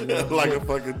face. You know? Like a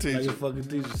fucking teacher. Like a fucking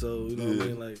teacher. So you know what I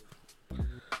mean? Like.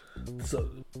 So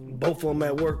both of them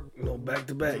at work, you know, back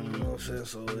to back, you know what I'm saying?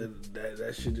 So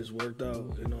that shit just worked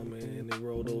out, you know what I mean? And they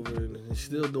rolled over and he's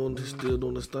still doing this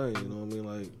thing, you know what I mean?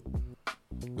 Like,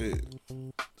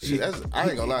 yeah. I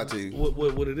ain't gonna lie to you.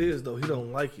 What it is though, he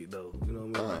don't like it though, you know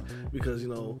what I mean? Like, because you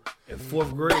know, in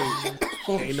 4th grade,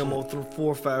 ain't no more 4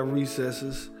 or 5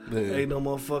 recesses. Yeah. Ain't no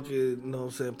motherfucking, you know what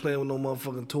I'm saying, playing with no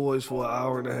motherfucking toys for an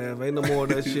hour and a half. Ain't no more of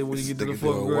that shit when you get to the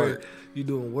 4th grade. You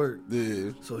doing work.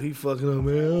 Yeah. So he fucking up,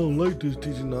 man, I don't like this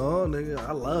teacher. No, nigga,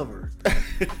 I love her.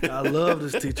 I love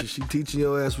this teacher. She teaching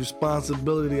your ass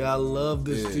responsibility. I love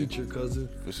this teacher, cousin.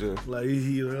 For sure. Like,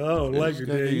 he I don't like her,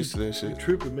 man. Used to that shit.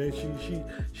 Tripping, man.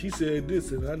 She said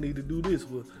this and I need to do this.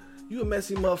 Well, you a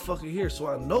messy motherfucker here, so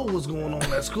I know what's going on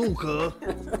at school, cuz.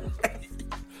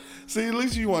 See, at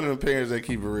least you one of them parents that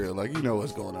keep it real. Like, you know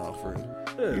what's going on for real.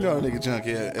 Yeah. You know a nigga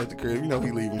junkie at the crib. You know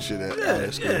he leaving shit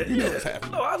at school. You know what's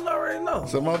happening. No, I already know.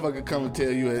 So motherfucker come and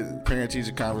tell you at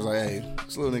parent-teacher conference, like, hey,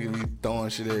 this little nigga be throwing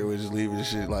shit everywhere, just leaving the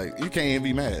shit. Like, you can't even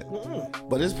be mad.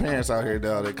 But there's parents out here,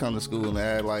 dog, that come to school and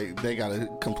act like they got a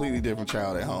completely different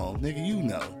child at home. Nigga, you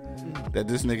know that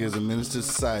this nigga is a menace to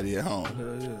society at home.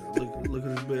 Look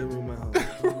at his bedroom at home.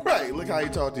 Right, look how he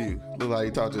talk to you. Look how he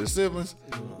talk to his siblings.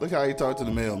 Look how he talk to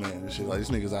the mailman and shit. Like, this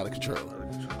nigga's out of control.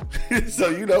 So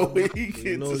you know when he gets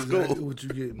to school. Exactly what you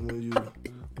getting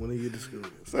when he get to school.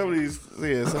 Some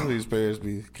of these parents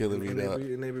be killing me, dog.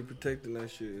 And they be protecting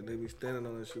that shit. And they be standing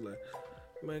on that shit like,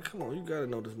 man, come on, you gotta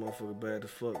know this motherfucker bad as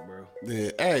fuck, bro.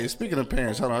 Yeah. Hey, speaking of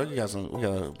parents, hold on, we got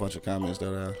a bunch of comments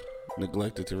that I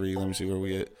neglected to read. Let me see where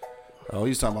we at. Oh,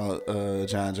 he's talking about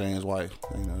John James' wife.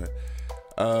 You know that.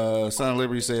 Son of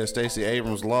Liberty says Stacey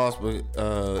Abrams lost, but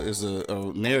is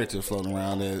a narrative floating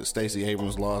around that Stacey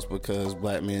Abrams lost because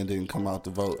black men didn't come out to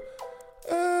vote.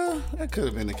 That could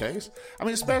have been the case. I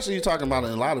mean, especially you're talking about it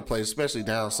in a lot of places, especially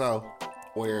down south,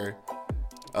 where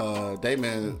they've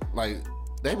been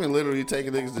literally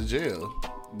taking niggas to jail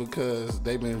because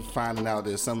they've been finding out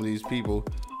that some of these people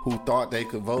who thought they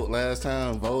could vote last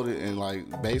time voted, and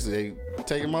like basically they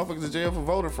taking motherfuckers to jail for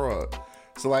voter fraud.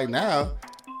 So like now,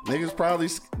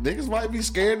 niggas might be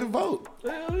scared to vote.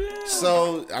 Hell yeah.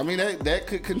 So I mean that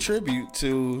could contribute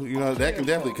to, you know, that can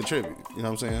definitely contribute. You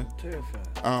know what I'm saying?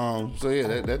 Terrifying. So yeah,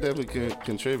 that definitely could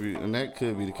contribute, and that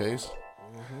could be the case.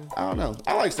 I don't know.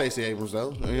 I like Stacey Abrams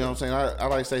though. You know what I'm saying? I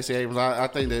like Stacey Abrams. I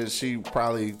think that she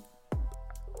probably,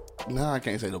 I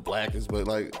can't say the blackest, but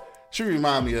like she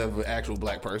remind me of an actual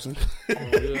black person. You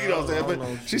know what I'm saying?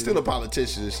 But she's still a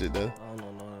politician and shit though. I don't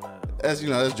know none of that.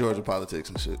 That's Georgia politics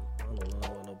and shit. I don't know nothing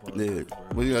about no politics, Yeah,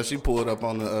 but you know she pulled up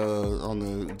on the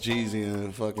Jeezy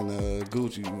and fucking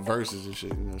Gucci verses and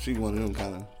shit. You know she one of them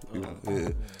kind of, you know, yeah.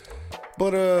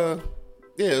 But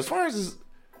yeah, as far as this,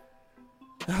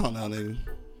 I don't know, nigga.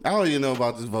 I don't even know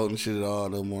about this voting shit at all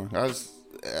no more.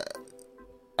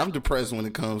 I'm depressed when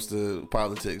it comes to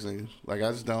politics, nigga. Like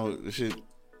I just don't, it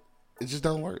just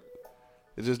don't work.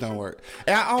 It just don't work.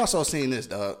 And I also seen this,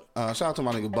 dog. Shout out to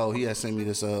my nigga Bo. He had sent me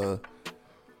this.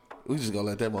 We just gonna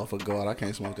let that motherfucker go out. I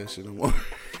can't smoke that shit no more.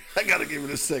 I gotta give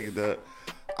it a second, dog.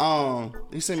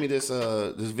 He sent me this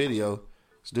video.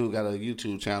 This dude got a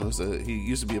YouTube channel. He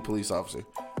used to be a police officer.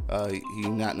 He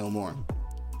not no more.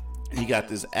 He got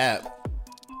this app.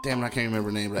 Damn it, I can't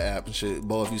remember the name of the app and shit.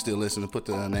 Bo, if you still listening, put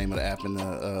the name of the app in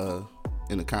the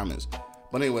comments.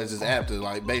 But anyways, this app to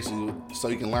like basically so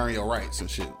you can learn your rights and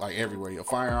shit, like everywhere. Your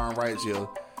firearm rights,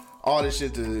 all this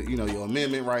shit to, you know, your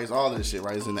amendment rights, all this shit,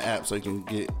 right, is in the app so you can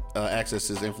get access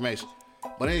to this information.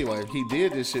 But anyway, he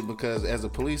did this shit because as a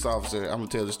police officer, I'm gonna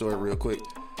tell the story real quick.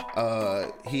 They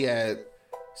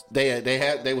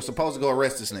were supposed to go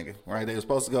arrest this nigga, right? They were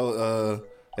supposed to go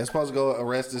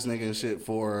arrest this nigga and shit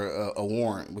for a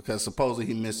warrant because supposedly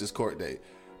he missed his court date.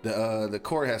 The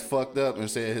court has fucked up and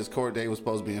said his court date was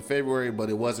supposed to be in February, but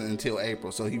it wasn't until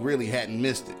April, so he really hadn't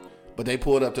missed it. But they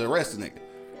pulled up to arrest the nigga.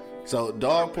 So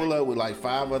dog pulled up with like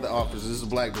 5 other officers. This is a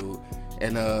black dude,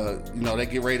 and you know they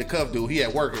get ready to cuff dude. He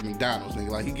at work at McDonald's, nigga.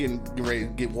 Like he getting ready to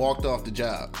get walked off the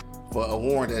job for a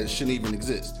warrant that shouldn't even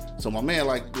exist. So my man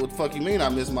like, what the fuck you mean I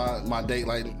missed my date?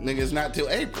 Like nigga, it's not till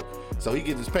April. So he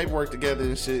get his paperwork together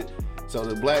and shit. So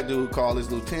the black dude called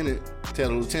his lieutenant, tell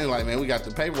the lieutenant, like, man, we got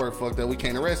the paperwork fucked up. We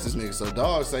can't arrest this nigga. So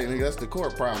dog say, nigga, that's the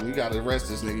court problem. You got to arrest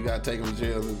this nigga. You got to take him to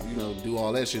jail and, you know, do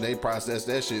all that shit. They process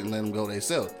that shit and let him go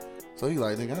themselves. So he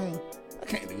like, nigga, I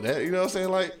can't do that. You know what I'm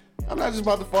saying? Like, I'm not just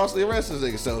about to falsely arrest this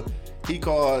nigga. So he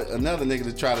called another nigga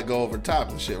to try to go over the top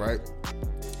and shit, right?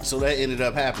 So that ended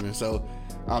up happening. So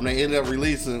they ended up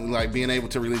releasing, like being able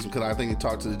to release him because I think he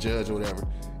talked to the judge or whatever.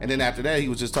 And then after that, he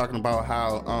was just talking about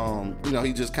how, you know,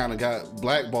 he just kind of got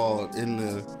blackballed in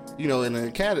the, you know, in the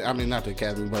academy. I mean, not the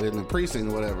academy, but in the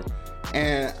precinct or whatever.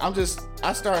 And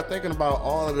I started thinking about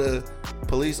all of the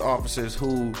police officers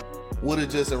who would have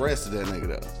just arrested that nigga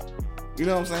though. You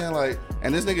know what I'm saying? Like,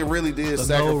 and this nigga really did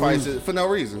sacrifice it for no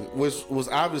reason, which was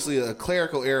obviously a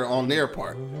clerical error on their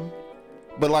part. Mm-hmm.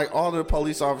 But like all the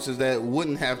police officers that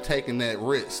wouldn't have taken that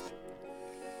risk,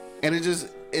 and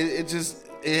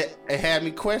it had me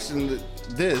question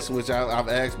this, which I've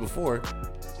asked before: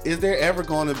 is there ever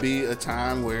going to be a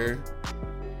time where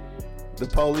the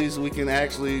police we can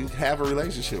actually have a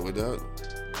relationship with, Doug?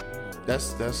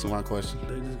 That's my question.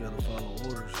 They just gotta follow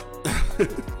orders.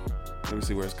 Let me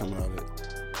see where it's coming out at.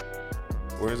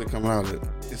 Where is it coming out at?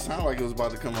 It sounded like it was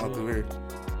about to come out through here.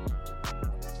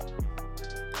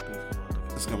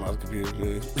 It's coming out the computer,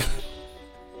 dude.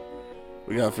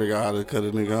 We gotta figure out how to cut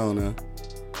a nigga on now.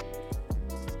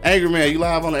 Angry Man, you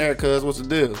live on the air, cuz. What's the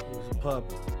deal? What's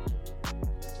poppin'?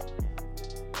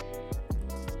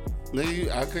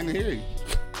 Nigga, I couldn't hear you.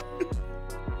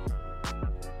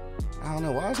 I don't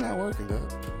know why it's not working, though.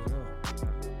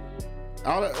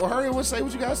 Well, hurry up and say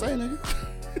what you gotta say, nigga.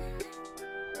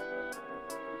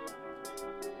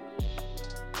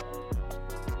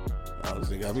 Oh, this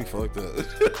nigga got me fucked up.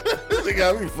 This nigga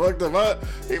got me fucked up.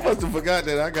 He must have forgot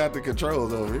that I got the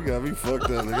controls over. He got me fucked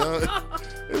up, nigga.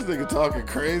 This nigga talking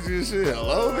crazy as shit.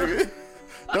 Hello, nigga.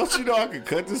 Don't you know I can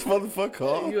cut this motherfucker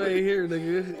off? You ain't here,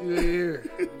 nigga. You ain't here.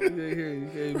 You ain't here. You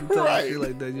can't be talking shit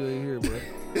like that. You ain't here, bro.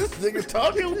 This nigga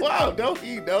talking wild. Don't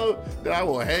he know that I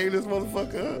will hang this motherfucker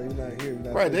up? You're not here.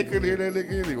 Right, they couldn't hear that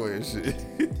nigga anyway and shit.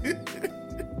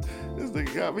 This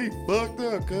nigga got me fucked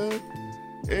up, cuz.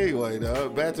 Anyway,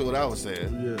 dog, back to what I was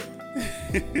saying. Yeah.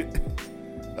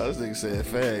 This nigga said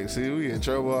fag. See, we in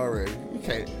trouble already. You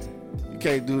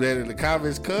can't do that in the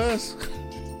comments, cuz.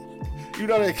 You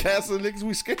know they cancel niggas,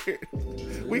 we scared.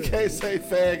 We can't say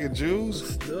fag and Jews.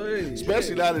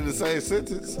 Especially not in the same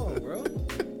sentence. Come on, bro.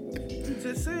 You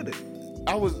just said it.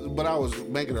 I was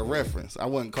making a reference. I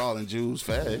wasn't calling Jews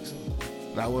fags.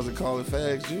 And I wasn't calling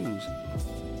fags Jews.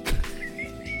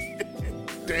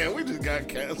 Damn, we just got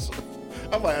canceled.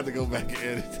 I might have to go back and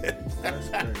edit that. That's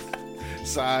crazy.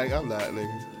 Sorry, I'm not,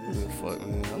 nigga. Fuck,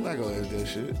 man. I'm not gonna edit that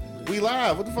shit. We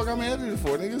live. What the fuck I'm editing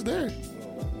for? Niggas there.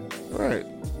 Right.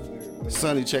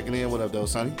 Sonny checking in. What up, though,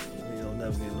 Sonny? We don't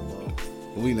never get no ball.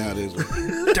 We now this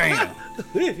one. Damn.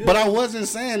 But I wasn't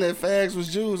saying that fags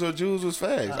was Jews or Jews was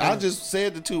fags. I just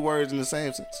said the two words in the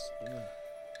same sentence. Yeah.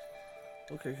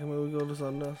 Okay, come on, we go to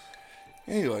something else.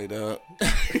 Anyway, dog. We go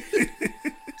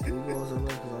to something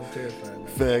else because I'm terrified now.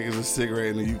 Fag is a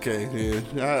cigarette in the UK.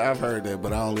 Yeah, I've heard that,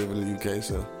 but I don't live in the UK,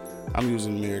 so I'm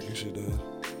using American shit, though.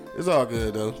 It's all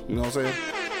good, though. You know what I'm saying?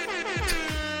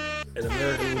 In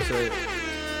America, we say...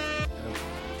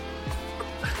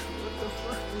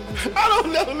 I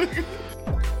don't know, nigga.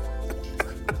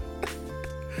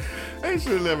 They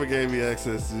should have never gave me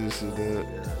access to this shit, dude.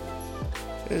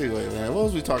 Anyway, man, what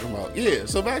was we talking about? Yeah,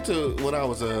 so back to what I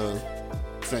was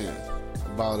saying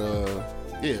about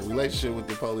relationship with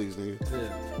the police, nigga.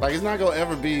 Yeah. Like, it's not gonna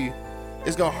ever be,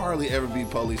 it's gonna hardly ever be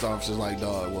police officers like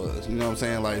Dog was. You know what I'm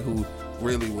saying? Like, who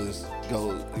really was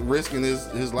risking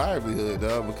his livelihood,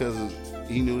 dog, because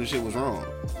he knew the shit was wrong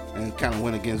and kind of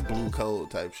went against blue code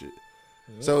type shit.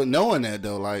 So knowing that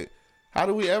though, like, how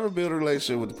do we ever build a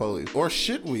relationship with the police? Or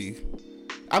should we?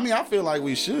 I mean, I feel like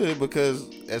we should, because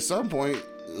at some point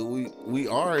we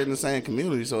are in the same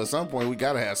community. So at some point we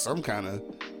gotta have some kind of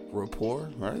rapport,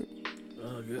 right?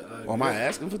 Or am I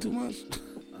asking for too much?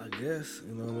 I guess,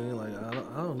 you know what I mean. Like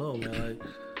I don't know, man.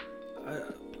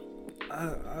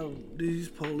 Like these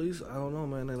police, I don't know,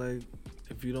 man. They like,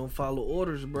 if you don't follow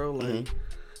orders, bro, like.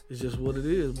 It's just what it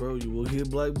is, bro. You will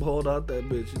get blackballed out that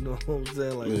bitch. You know what I'm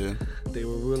saying? Like, They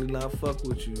will really not fuck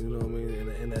with you. You know what I mean?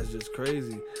 And that's just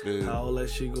crazy. Yeah. How all that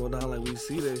shit going down. Like, we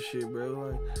see that shit, bro.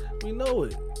 Like, we know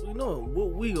it. We know it.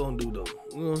 What we gonna do, though?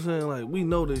 You know what I'm saying? Like, we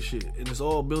know this shit. And it's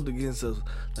all built against us.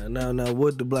 Like, now,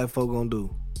 what the black folk gonna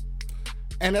do?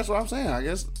 And that's what I'm saying. I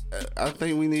guess, I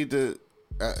think we need to,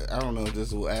 I don't know if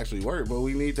this will actually work, but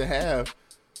we need to have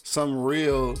some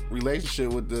real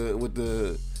relationship with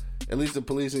the at least the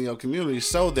police in your community,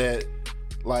 so that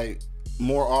like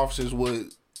more officers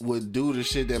would would do the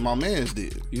shit that my mans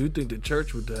did. You think the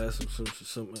church would have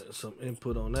some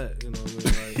input on that? You know what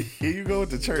I mean? Like, Here you go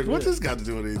with the church. What this got to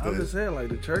do with anything? I'm just saying, like,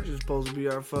 the church is supposed to be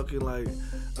our fucking, like,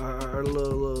 our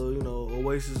little, you know,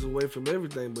 oasis away from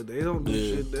everything, but they don't do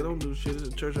shit. They don't do shit. There's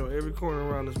a church on every corner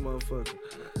around this motherfucker.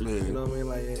 Yeah. You know what I mean?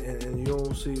 Like, and you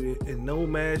don't see, and no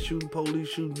mass shooting, police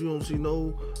shooting, you don't see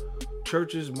no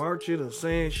churches marching or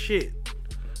saying shit.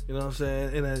 You know what I'm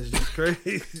saying? And that's just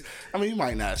crazy. I mean, you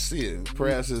might not see it.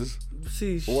 Press is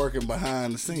working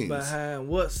behind the scenes. Behind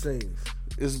what scenes?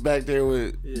 It's back there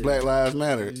with Black Lives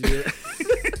Matter. Yeah.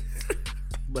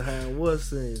 Behind what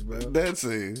scenes, bro? That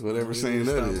scene, whatever scene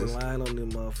that is. Stop relying on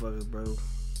them motherfuckers, bro.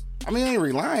 I mean, I ain't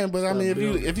relying, but I mean,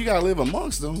 if you gotta live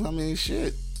amongst them, I mean,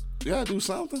 shit, you gotta do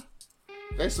something.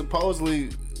 They supposedly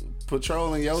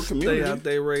patrolling your community. Stay out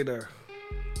their radar.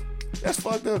 That's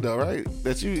fucked up though, right?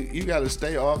 That you gotta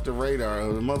stay off the radar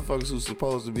of the motherfuckers who's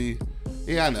supposed to be.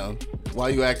 Yeah, I know. Why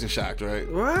you acting shocked, right?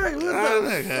 Right. What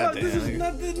the fuck? This is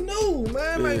nothing new,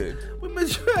 man. Like, we've been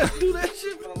trying to do that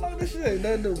shit for a long time. This shit ain't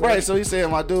nothing new, right, so he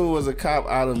said my dude was a cop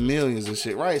out of millions and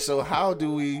shit. Right, so how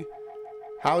do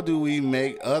we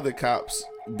make other cops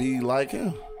be like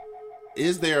him?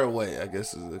 Is there a way, I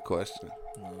guess is the question.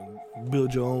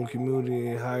 Build your own community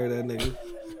and hire that nigga.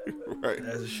 Right.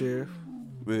 As a sheriff.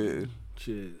 Yeah.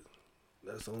 Shit.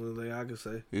 That's the only thing I can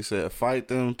say. He said, fight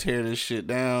them, tear this shit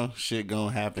down. Shit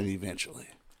gonna happen eventually.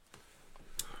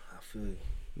 I feel you.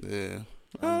 Yeah.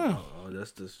 Oh,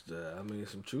 that's just, I mean,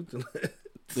 some truth in that.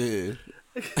 Yeah.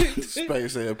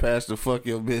 Space said, Pastor, fuck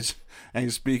your bitch.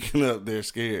 Ain't speaking up. They're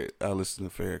scared. I listen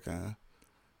to Farrakhan.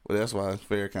 Well, that's why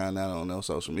Farrakhan now don't know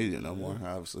social media no more,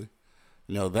 obviously.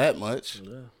 You know that much.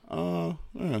 Yeah.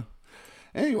 Yeah.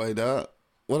 Anyway, dog.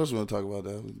 What else we want to talk about,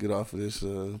 though? Get off of this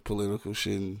political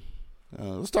shit. And,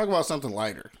 let's talk about something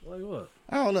lighter. Like what?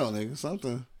 I don't know, nigga.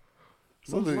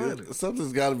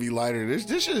 Something's got to be lighter.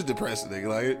 This shit is depressing, nigga.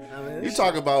 Like, you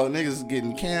talk about niggas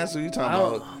getting canceled. You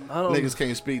talking about niggas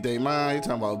can't speak their mind. You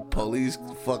talking about police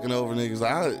fucking over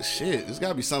niggas. Shit, there's got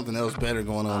to be something else better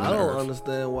going on. I don't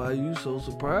understand why you so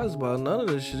surprised about none of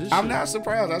this shit. I'm not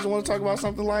surprised. I just want to talk about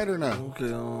something lighter now.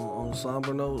 Okay, on a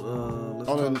somber note.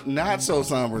 On a not so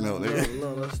somber note,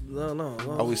 nigga. No.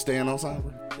 Are we staying on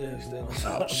somber? Yeah, staying on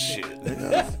somber. Oh shit,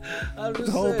 nigga.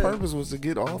 The whole purpose was to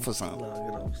get off of something. No,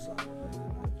 get off of somber.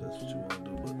 That's what you want to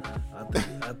do, but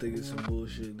I think it's some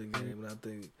bullshit in the game, and I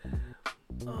think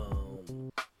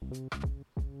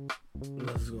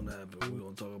nothing's gonna happen. We're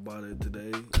gonna talk about it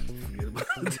today. Forget about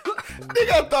it.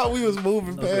 Nigga, I thought we was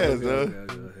moving past, though.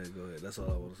 Okay, go ahead. That's all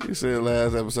I want to say. You said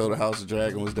last episode of House of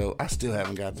Dragon was dope. I still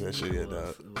haven't got to that shit yet,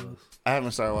 dog. I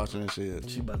haven't started watching that shit yet.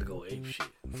 She about to go ape shit.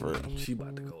 For real. She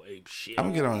about to go ape shit. I'm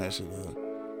gonna get on that shit, dog.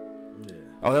 Yeah.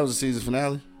 Oh, that was the season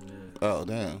finale? Yeah. Oh,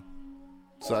 damn.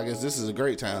 So I guess this is a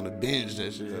great time to binge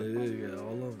that shit. Yeah,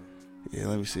 all of it. Yeah,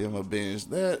 let me see. I'm gonna binge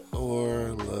that or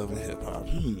Love and Hip Hop.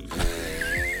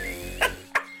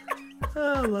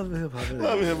 Love and Hip Hop.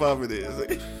 Love and Hip Hop it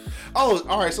is. Oh,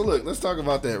 all right. So look, let's talk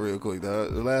about that real quick,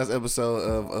 dog. The last episode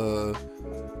of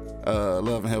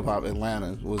Love and Hip Hop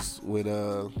Atlanta was with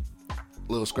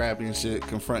Lil Scrappy and shit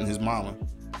confronting his mama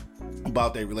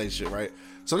about their relationship, right?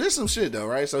 So there's some shit though,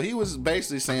 right? So he was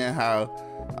basically saying how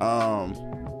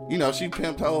you know, she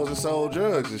pimped hoes and sold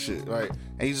drugs and shit, right?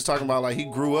 And he's just talking about like he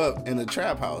grew up in a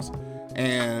trap house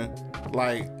and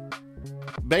like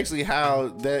basically how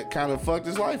that kind of fucked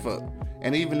his life up.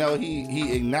 And even though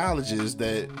he acknowledges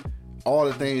that all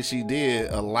the things she did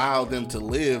allowed them to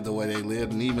live the way they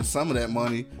lived, and even some of that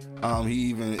money, he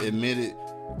even admitted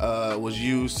was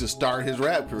used to start his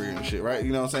rap career and shit, right?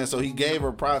 You know what I'm saying? So he gave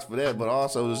her props for that, but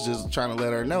also was just trying to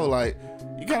let her know, like,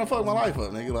 you kind of fucked my life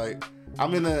up, nigga. Like,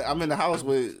 I'm in the house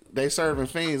with they serving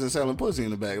fiends and selling pussy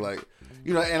in the back, like,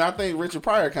 you know. And I think Richard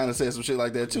Pryor kind of said some shit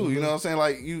like that too. You know what I'm saying?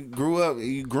 Like, you grew up,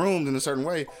 you groomed in a certain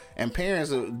way, and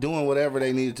parents are doing whatever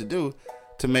they needed to do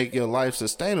to make your life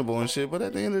sustainable and shit. But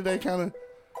at the end of the day, kind of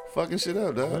fucking shit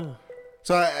up, dog. Yeah.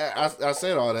 So I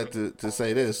said all that to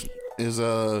say this is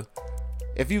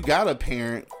if you got a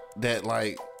parent that,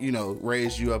 like, you know,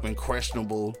 raised you up in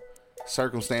questionable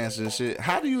circumstances and shit,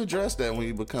 how do you address that when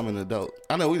you become an adult?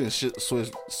 I know we didn't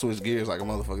switch gears like a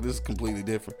motherfucker. This is completely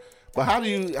different. But how do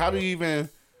you even,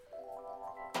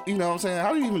 you know what I'm saying?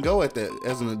 How do you even go at that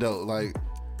as an adult? Like,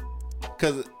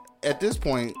 because at this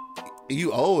point,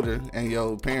 you older and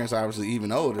your parents obviously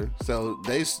even older, so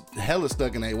they hella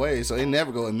stuck in their ways, so they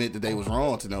never go admit that they was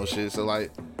wrong to no shit. So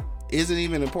like, is it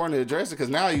even important to address it? Because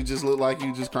now you just look like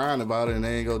you just crying about it and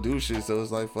they ain't gonna do shit, so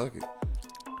it's like, fuck it.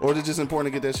 Or is it just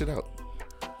important to get that shit out?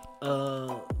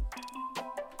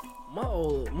 My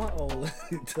old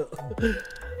lady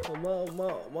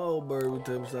My old bird would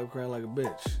tell me stop crying like a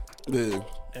bitch. Yeah.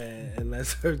 And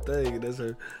that's her thing. That's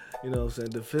her, you know what I'm saying,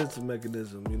 defensive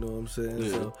mechanism. You know what I'm saying?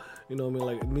 Yeah. So, you know what I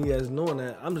mean? Like, me as knowing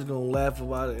that, I'm just going to laugh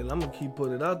about it and I'm going to keep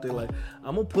putting it out there. Like,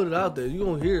 I'm going to put it out there. You're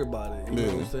going to hear about it. You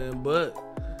know what I'm saying?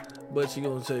 But she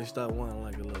going to say stop whining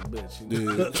like a little bitch. You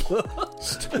know?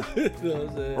 You know what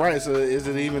I'm saying? Right, so is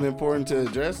it even important to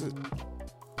address it?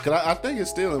 Because I think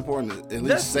it's still important to at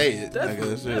least say it.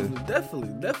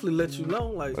 Definitely let you know.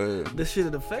 Like, this shit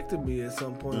had affected me at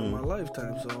some point in my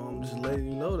lifetime. So I'm just letting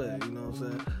you know that. You know what I'm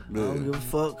saying? I don't give a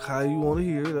fuck how you want to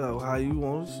hear it or how you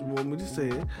want me to say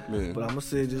it. But I'm going to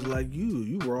say it just like you.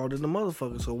 You raw than the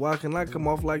motherfucker. So why can I come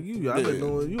off like you? I've been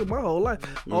doing you my whole life.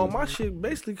 All my shit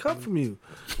basically come from you.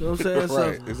 You know what I'm saying?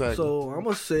 Right, exactly. So I'm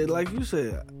going to say it like you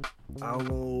said. I don't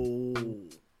know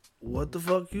what the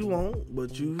fuck you want,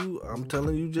 but I'm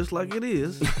telling you just like it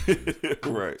is.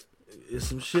 Right. It's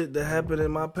some shit that happened in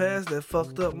my past that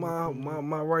fucked up my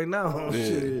right now. Yeah,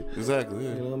 shit. exactly.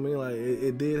 Yeah. You know what I mean? Like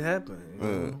it did happen. You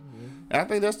know? I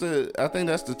think that's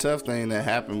the tough thing that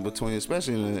happened between,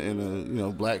 especially in the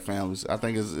black families. I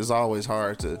think it's always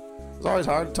hard to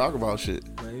talk about shit.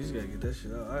 Man, you just gotta get that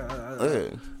shit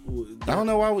out. I don't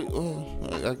know why we.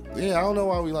 I don't know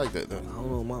why we like that though. I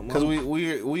don't know, because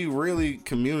we really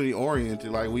community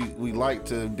oriented. Like we like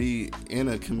to be in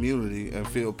a community and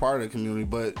feel part of the community,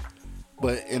 but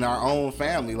in our own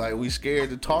family, like we scared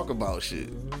to talk about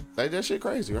shit. Like that shit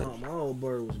crazy, right? My old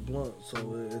bird was blunt,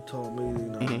 so it taught me,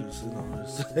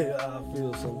 just say how I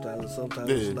feel sometimes. And sometimes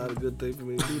it's not a good thing for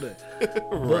me to do that,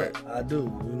 Right. But I do.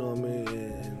 You know what I mean?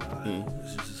 And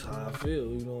it's just how I feel.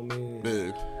 You know what I mean?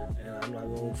 Yeah. And I'm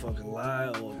not gonna fucking lie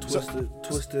or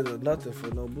twist it or nothing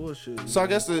for no bullshit. So I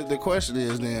guess the question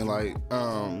is then, like,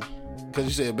 because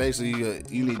you said basically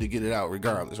you need to get it out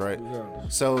regardless, right?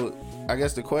 Regardless. So I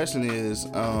guess the question is,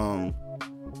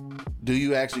 do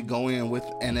you actually go in with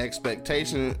an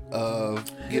expectation of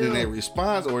getting a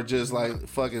response, or just like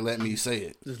fucking let me say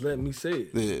it? Just let me say it.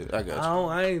 Yeah, I got you.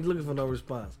 I ain't looking for no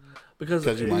response because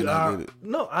you might not get it.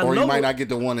 No, or you might not get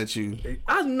the one that you.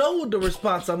 I know the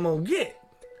response I'm gonna get.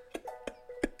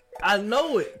 I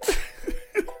know it.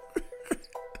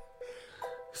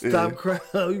 Stop crying,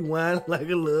 you whine like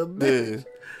a little bitch. Yeah.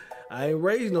 I ain't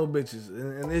raised no bitches,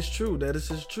 and it's true. That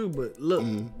is true. But look,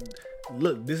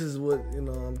 this is what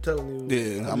I'm telling you.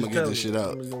 Yeah, I'm gonna get this shit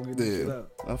out. I'm gonna get this shit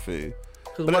out. I feel you.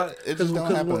 But it just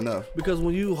don't happen enough. Because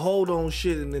when you hold on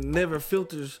shit and it never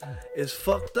filters, it's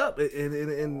fucked up.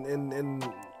 And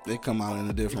they come out in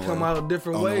a different way. Come out a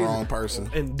different on way. The wrong person.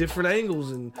 And different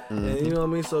angles and you know what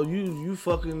I mean? So you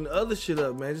fucking other shit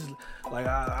up, man. Just like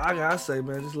I say,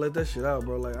 man, just let that shit out,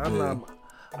 bro. Like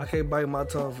I can't bite my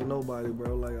tongue for nobody,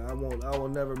 bro. Like I will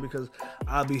never, because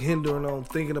I'll be hindering on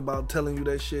thinking about telling you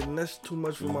that shit, and that's too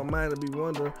much for my mind to be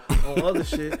wondering on other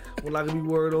shit when I can be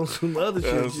worried on some other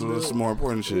shit. It's some more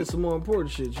important shit. It's some more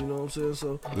important shit, you know what I'm saying?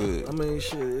 So I mean,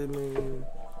 shit. I mean.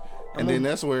 And then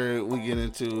that's where we get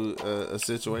into a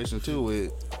situation too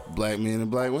with black men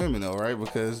and black women, though, right?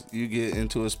 Because you get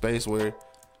into a space where,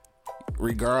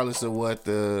 regardless of what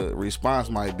the response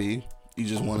might be, you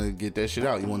just want to get that shit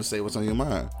out. You want to say what's on your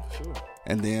mind. Sure.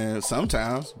 And then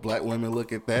sometimes black women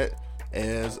look at that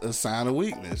as a sign of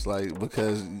weakness, like,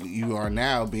 because you are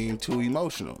now being too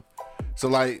emotional. So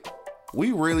like,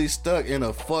 we really stuck in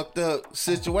a fucked up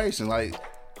situation. Like,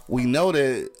 we know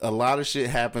that a lot of shit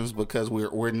happens because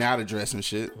we're not addressing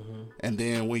shit. And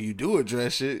then when you do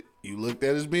address shit, you looked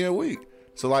at as being weak.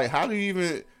 So like, how do you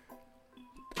even...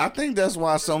 I think that's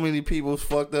why so many people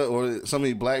fucked up, or so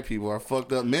many black people are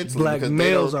fucked up mentally. Black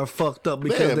males are fucked up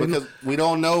because we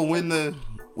don't know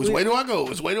which way do I go?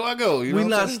 Which way do I go? You know we're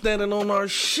not standing on our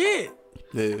shit.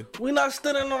 Yeah. We're not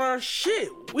standing on our shit.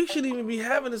 We shouldn't even be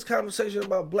having this conversation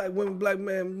about black women, black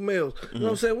males. You know what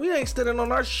I'm saying? We ain't standing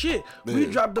on our shit. Yeah. We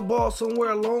dropped the ball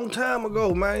somewhere a long time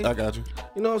ago, man. I got you.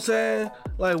 You know what I'm saying?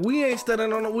 Like, we ain't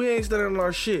standing on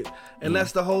our shit. And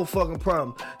that's the whole fucking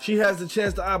problem. She has the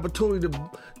chance, the opportunity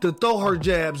to throw her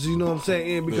jabs, you know what I'm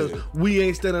saying, in because we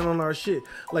ain't standing on our shit.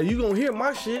 Like, you gonna hear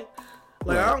my shit.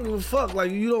 Like, I don't give a fuck.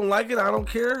 Like, you don't like it, I don't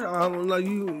care. Like,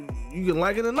 you can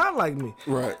like it or not like me.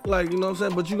 Right. Like, you know what I'm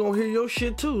saying? But you gonna hear your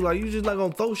shit too. Like, you just not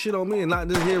gonna throw shit on me and not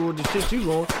just hear what the shit you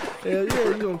going. Hell yeah,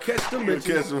 you gonna catch them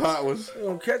bitches. Catch some hot ones. You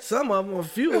gonna catch some of them, a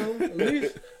few of them,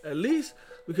 at least.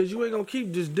 Because you ain't gonna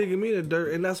keep just digging me in the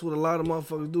dirt. And that's what a lot of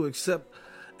motherfuckers do,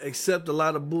 accept a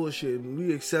lot of bullshit.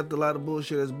 We accept a lot of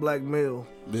bullshit as black male.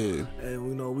 Yeah. And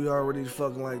you know, we already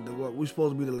fucking like we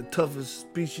supposed to be the toughest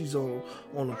species on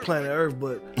the planet Earth,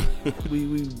 but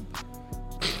we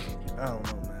I don't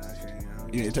know, man. I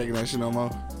can't. You ain't taking that shit no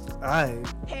more? I ain't.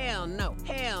 Hell no.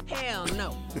 Hell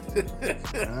no.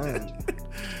 I ain't.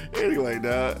 Anyway,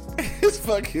 dog, it's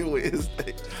fucking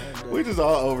Wednesday. We just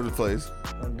all over the place.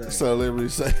 So literally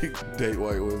say date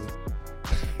white women.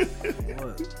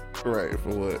 What? Right, for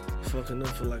what? Fucking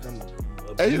them for like I'm.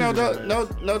 Hey, you know,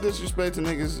 no disrespect to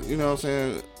niggas. You know what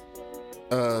I'm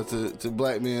saying? To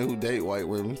black men who date white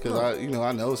women, because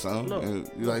I know some,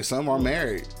 and like some are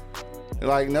married.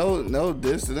 Like no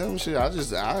diss to them shit.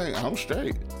 I'm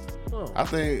straight. I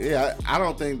think I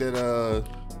don't think that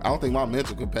I don't think my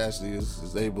mental capacity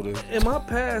is able to. In my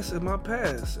past, I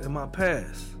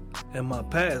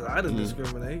didn't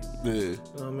discriminate. Yeah. You know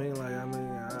what I mean? Like,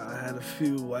 I had a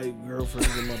few white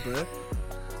girlfriends in my past.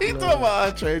 He talking about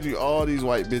I trade you all these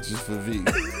white bitches for V.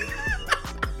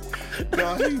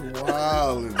 Dog, he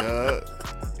wildin', dog.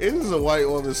 It is a white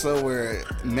woman somewhere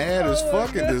mad as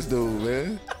fuck at this dude,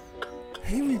 man.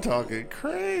 He be talking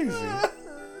crazy.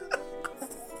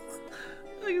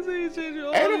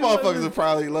 And them motherfuckers are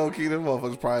probably low-key. Them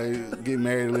motherfuckers probably get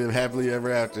married and live happily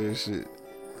ever after and shit.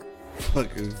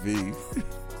 Fucking V.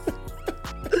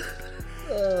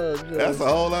 That's a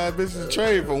whole lot of bitches to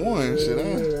trade for one. Shit,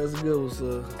 that's a good one,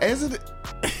 sir. Isn't it?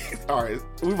 Alright,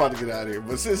 we about to get out of here.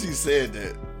 But since he said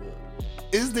that,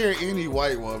 is there any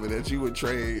white woman that you would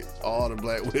trade all the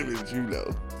black women that you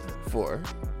know for?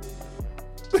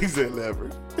 He said never.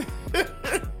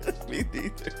 Me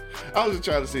neither. I was just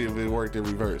trying to see if it worked in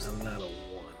reverse. I'm not a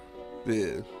one.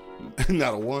 Yeah.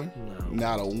 Not a one? No.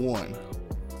 Not a one. Not a one.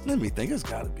 Let me think. It's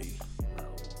gotta be.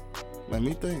 Let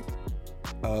me think.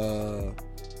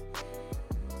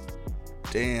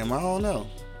 Damn, I don't know.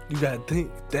 You gotta think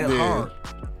that hard.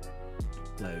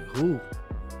 Like who?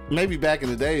 Maybe back in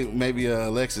the day, maybe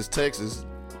Alexis Texas.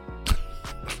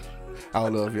 I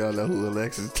don't know if y'all know who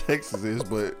Alexis Texas is,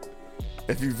 but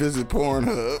if you visit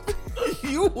Pornhub,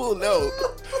 you will know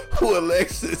who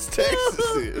Alexis Texas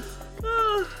is.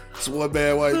 It's one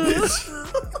bad white bitch.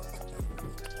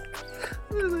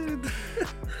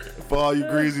 For all you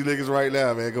greasy niggas right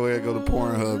now, man, go ahead and go to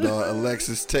Pornhub, dog.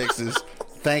 Alexis Texas.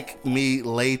 Thank me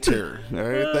later. All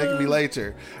right, thank me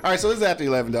later. All right, so it's after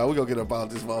 11, dog. We're going to get up out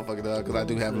this motherfucker, dog, because I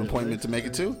do have an appointment to make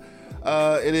it to.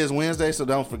 It is Wednesday, so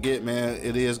don't forget, man,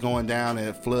 it is going down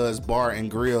at Flood's Bar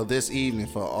and Grill this evening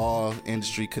for all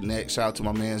Industry Connect. Shout out to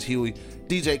my man's Huey.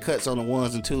 DJ Cuts on the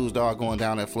ones and twos, dog, going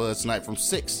down at Flood's tonight from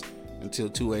 6 until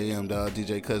 2 a.m., dog.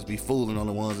 DJ Cuts be fooling on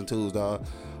the ones and twos, dog.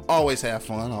 Always have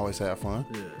fun, always have fun.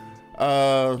 Yeah.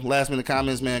 Last minute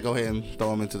comments, man, go ahead and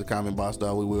throw them into the comment box,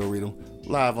 dog. We will read them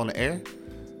live on the air.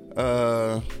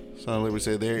 Son of Liberty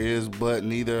said there is, but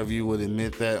neither of you would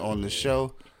admit that on the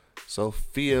show.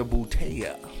 Sophia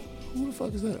Boutea. Who the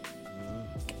fuck is that?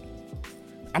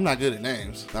 I'm not good at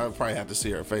names. I would probably have to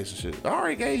see her face and shit. I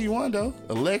already gave you one though.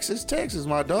 Alexis Texas,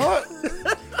 my dog.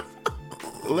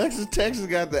 Alexis Texas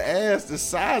got the ass the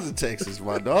size of Texas,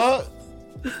 my dog.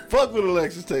 Fuck with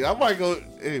Alexis Texas. I might go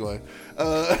anyway.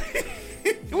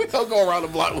 We gonna go around the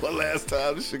block one last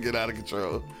time. This should get out of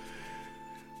control.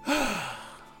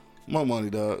 More money,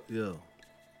 dog. Yo.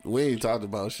 We ain't talked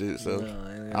about shit, so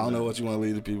I don't know what you want to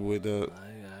leave the people with, dog.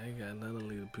 I ain't got nothing to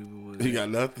leave the people with. You got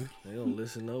nothing? They don't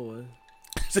listen no way.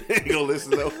 They ain't gonna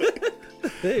listen no way.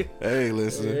 They ain't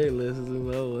listening. They ain't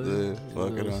listening no way. Yeah,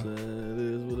 fuck it on. It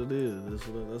is what it is. That's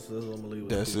what I'm gonna leave with.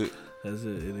 That's it. That's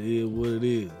it. It is what it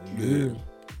is. Yeah.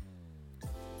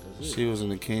 She was in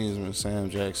the Kingsman, Sam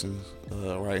Jackson's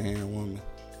right-hand woman.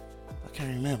 I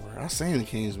can't remember. I seen the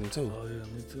Kingsman too. Oh yeah,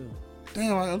 me too.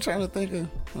 Damn, I'm trying to think of.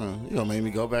 You gonna make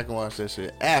me go back and watch that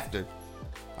shit after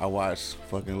I watch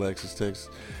fucking Lexus Texas.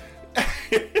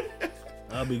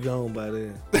 I'll be gone by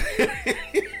then.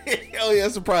 Oh yeah,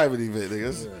 it's a private event,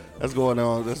 nigga. That's going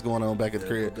on. That's going on back at the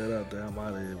crib. Put that out there. I'm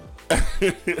out of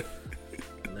here.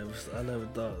 I never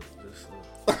thought of this.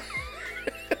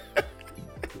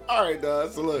 All right,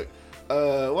 dog. So look,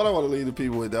 what I want to leave the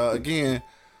people with, dog. Again,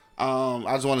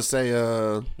 I just want to say,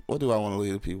 what do I want to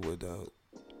leave the people with, dog?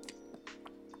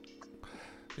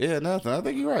 Yeah, nothing. I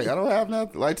think you're right. I don't have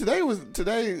nothing. Like today.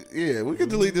 Yeah, we could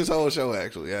delete this whole show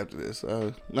actually after this.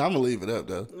 No, I'm gonna leave it up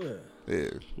though.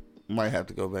 Yeah. Might have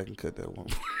to go back and cut that one.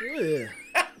 Yeah.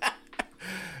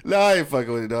 No, I ain't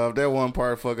fucking with it, dog. If that one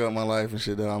part fuck up my life and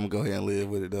shit, dog, I'm gonna go ahead and live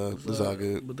with it, dog. It's all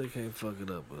good. But they can't fuck it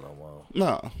up, but I'm on.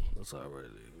 No. That's already.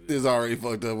 It's already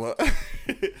fucked up. All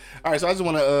right, so I just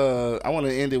want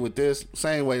to end it with this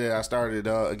same way that I started.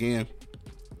 Again,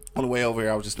 on the way over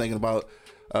here, I was just thinking about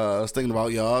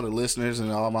y'all, the listeners,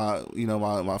 and all my,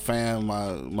 my fam,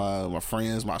 my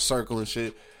friends, my circle and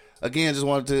shit. Again, just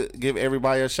wanted to give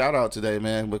everybody a shout out today,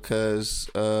 man,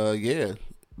 because there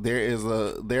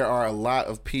are a lot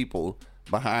of people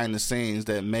behind the scenes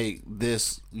that make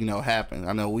this, happen.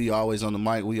 I know we always on the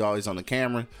mic, we always on the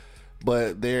camera,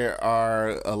 but there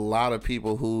are a lot of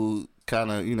people who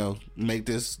kind of, make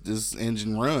this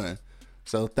engine run.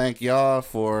 So thank y'all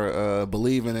for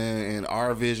believing in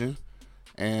our vision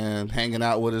and hanging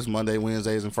out with us Monday,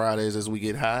 Wednesdays, and Fridays as we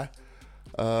get high.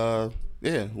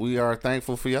 Yeah, we are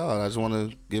thankful for y'all. I just want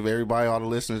to give everybody, all the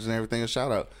listeners and everything, a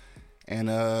shout out. And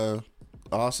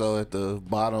also at the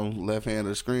bottom left hand of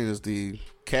the screen is the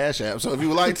Cash App. So if you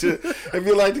would like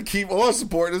to keep on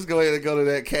supporting us, go ahead and go to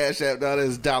that Cash App. That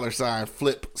is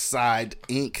 $Flipside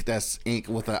Inc. That's Inc.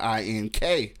 with an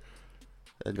INK.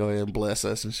 Go ahead and bless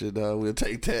us and shit, dog. We'll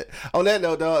take that. On that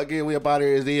note, dog, again, we up out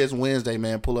here. It is Wednesday,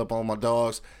 man. Pull up on my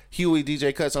dogs. Huey,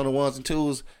 DJ Cuts on the ones and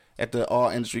twos at the All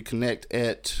Industry Connect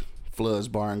at Floods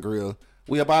Bar and Grill.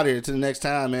 We up out here. Till the next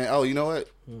time, man. Oh, you know what?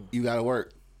 You got to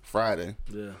work Friday.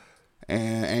 Yeah.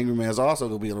 And Angry Man's also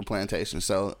going to be on the plantation.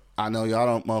 So I know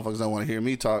motherfuckers don't want to hear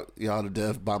me talk y'all to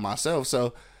death by myself.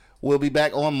 So we'll be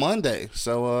back on Monday.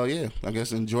 So, yeah, I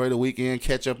guess enjoy the weekend.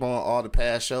 Catch up on all the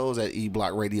past shows at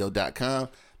eblockradio.com.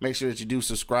 Make sure that you do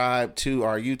subscribe to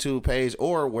our YouTube page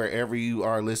or wherever you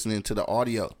are listening to the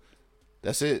audio.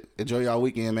 That's it. Enjoy y'all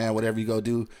weekend, man. Whatever you go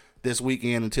do this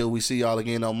weekend until we see y'all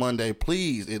again on Monday,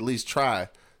 please at least try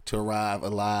to arrive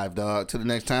alive, dog. Till the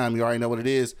next time, you already know what it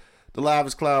is. The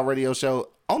Livest Cloud radio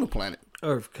show on the planet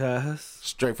Earthcast.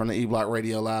 Straight from the E-Block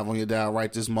Radio live on your dial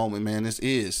right this moment, man. This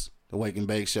is the Wake and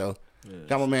Bake Show. Yes.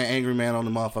 Got my man Angry Man on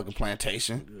the motherfucking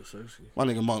plantation. Yes, sir. My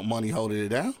nigga Monk Money holding it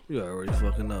down. You already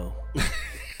fucking know.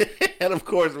 And of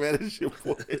course, man, it's your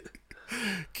boy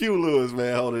Q Lewis,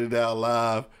 man, holding it down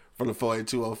live from the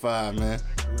 48205, man.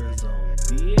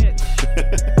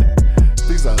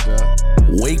 Peace out, y'all.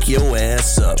 Wake your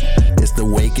ass up. It's the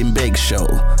Wake and Bake Show,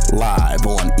 live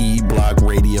on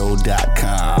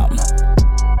eblockradio.com.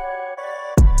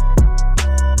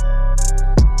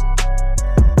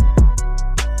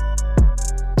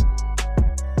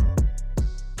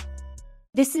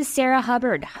 This is Sarah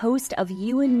Hubbard, host of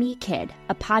You and Me Kid,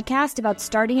 a podcast about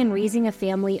starting and raising a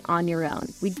family on your own.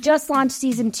 We just launched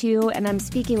season 2, and I'm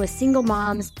speaking with single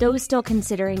moms, those still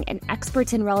considering, and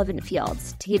experts in relevant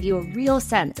fields to give you a real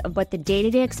sense of what the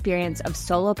day-to-day experience of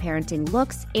solo parenting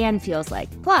looks and feels like.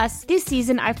 Plus, this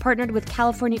season, I've partnered with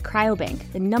California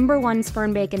Cryobank, the #1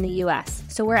 sperm bank in the U.S.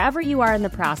 So wherever you are in the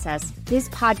process, this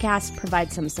podcast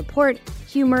provides some support,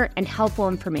 humor, and helpful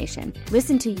information.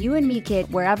 Listen to You and Me Kid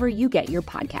wherever you get your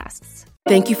podcasts.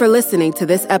 Thank you for listening to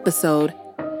this episode.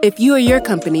 If you or your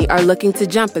company are looking to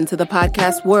jump into the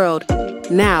podcast world,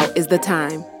 now is the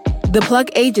time. The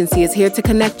Plug Agency is here to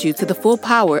connect you to the full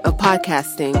power of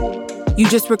podcasting. You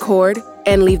just record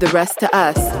and leave the rest to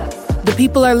us. The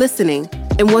people are listening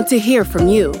and want to hear from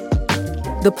you.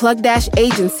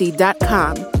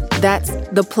 theplug-agency.com. That's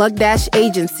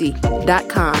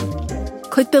theplug-agency.com.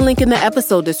 Click the link in the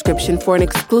episode description for an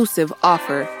exclusive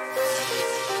offer.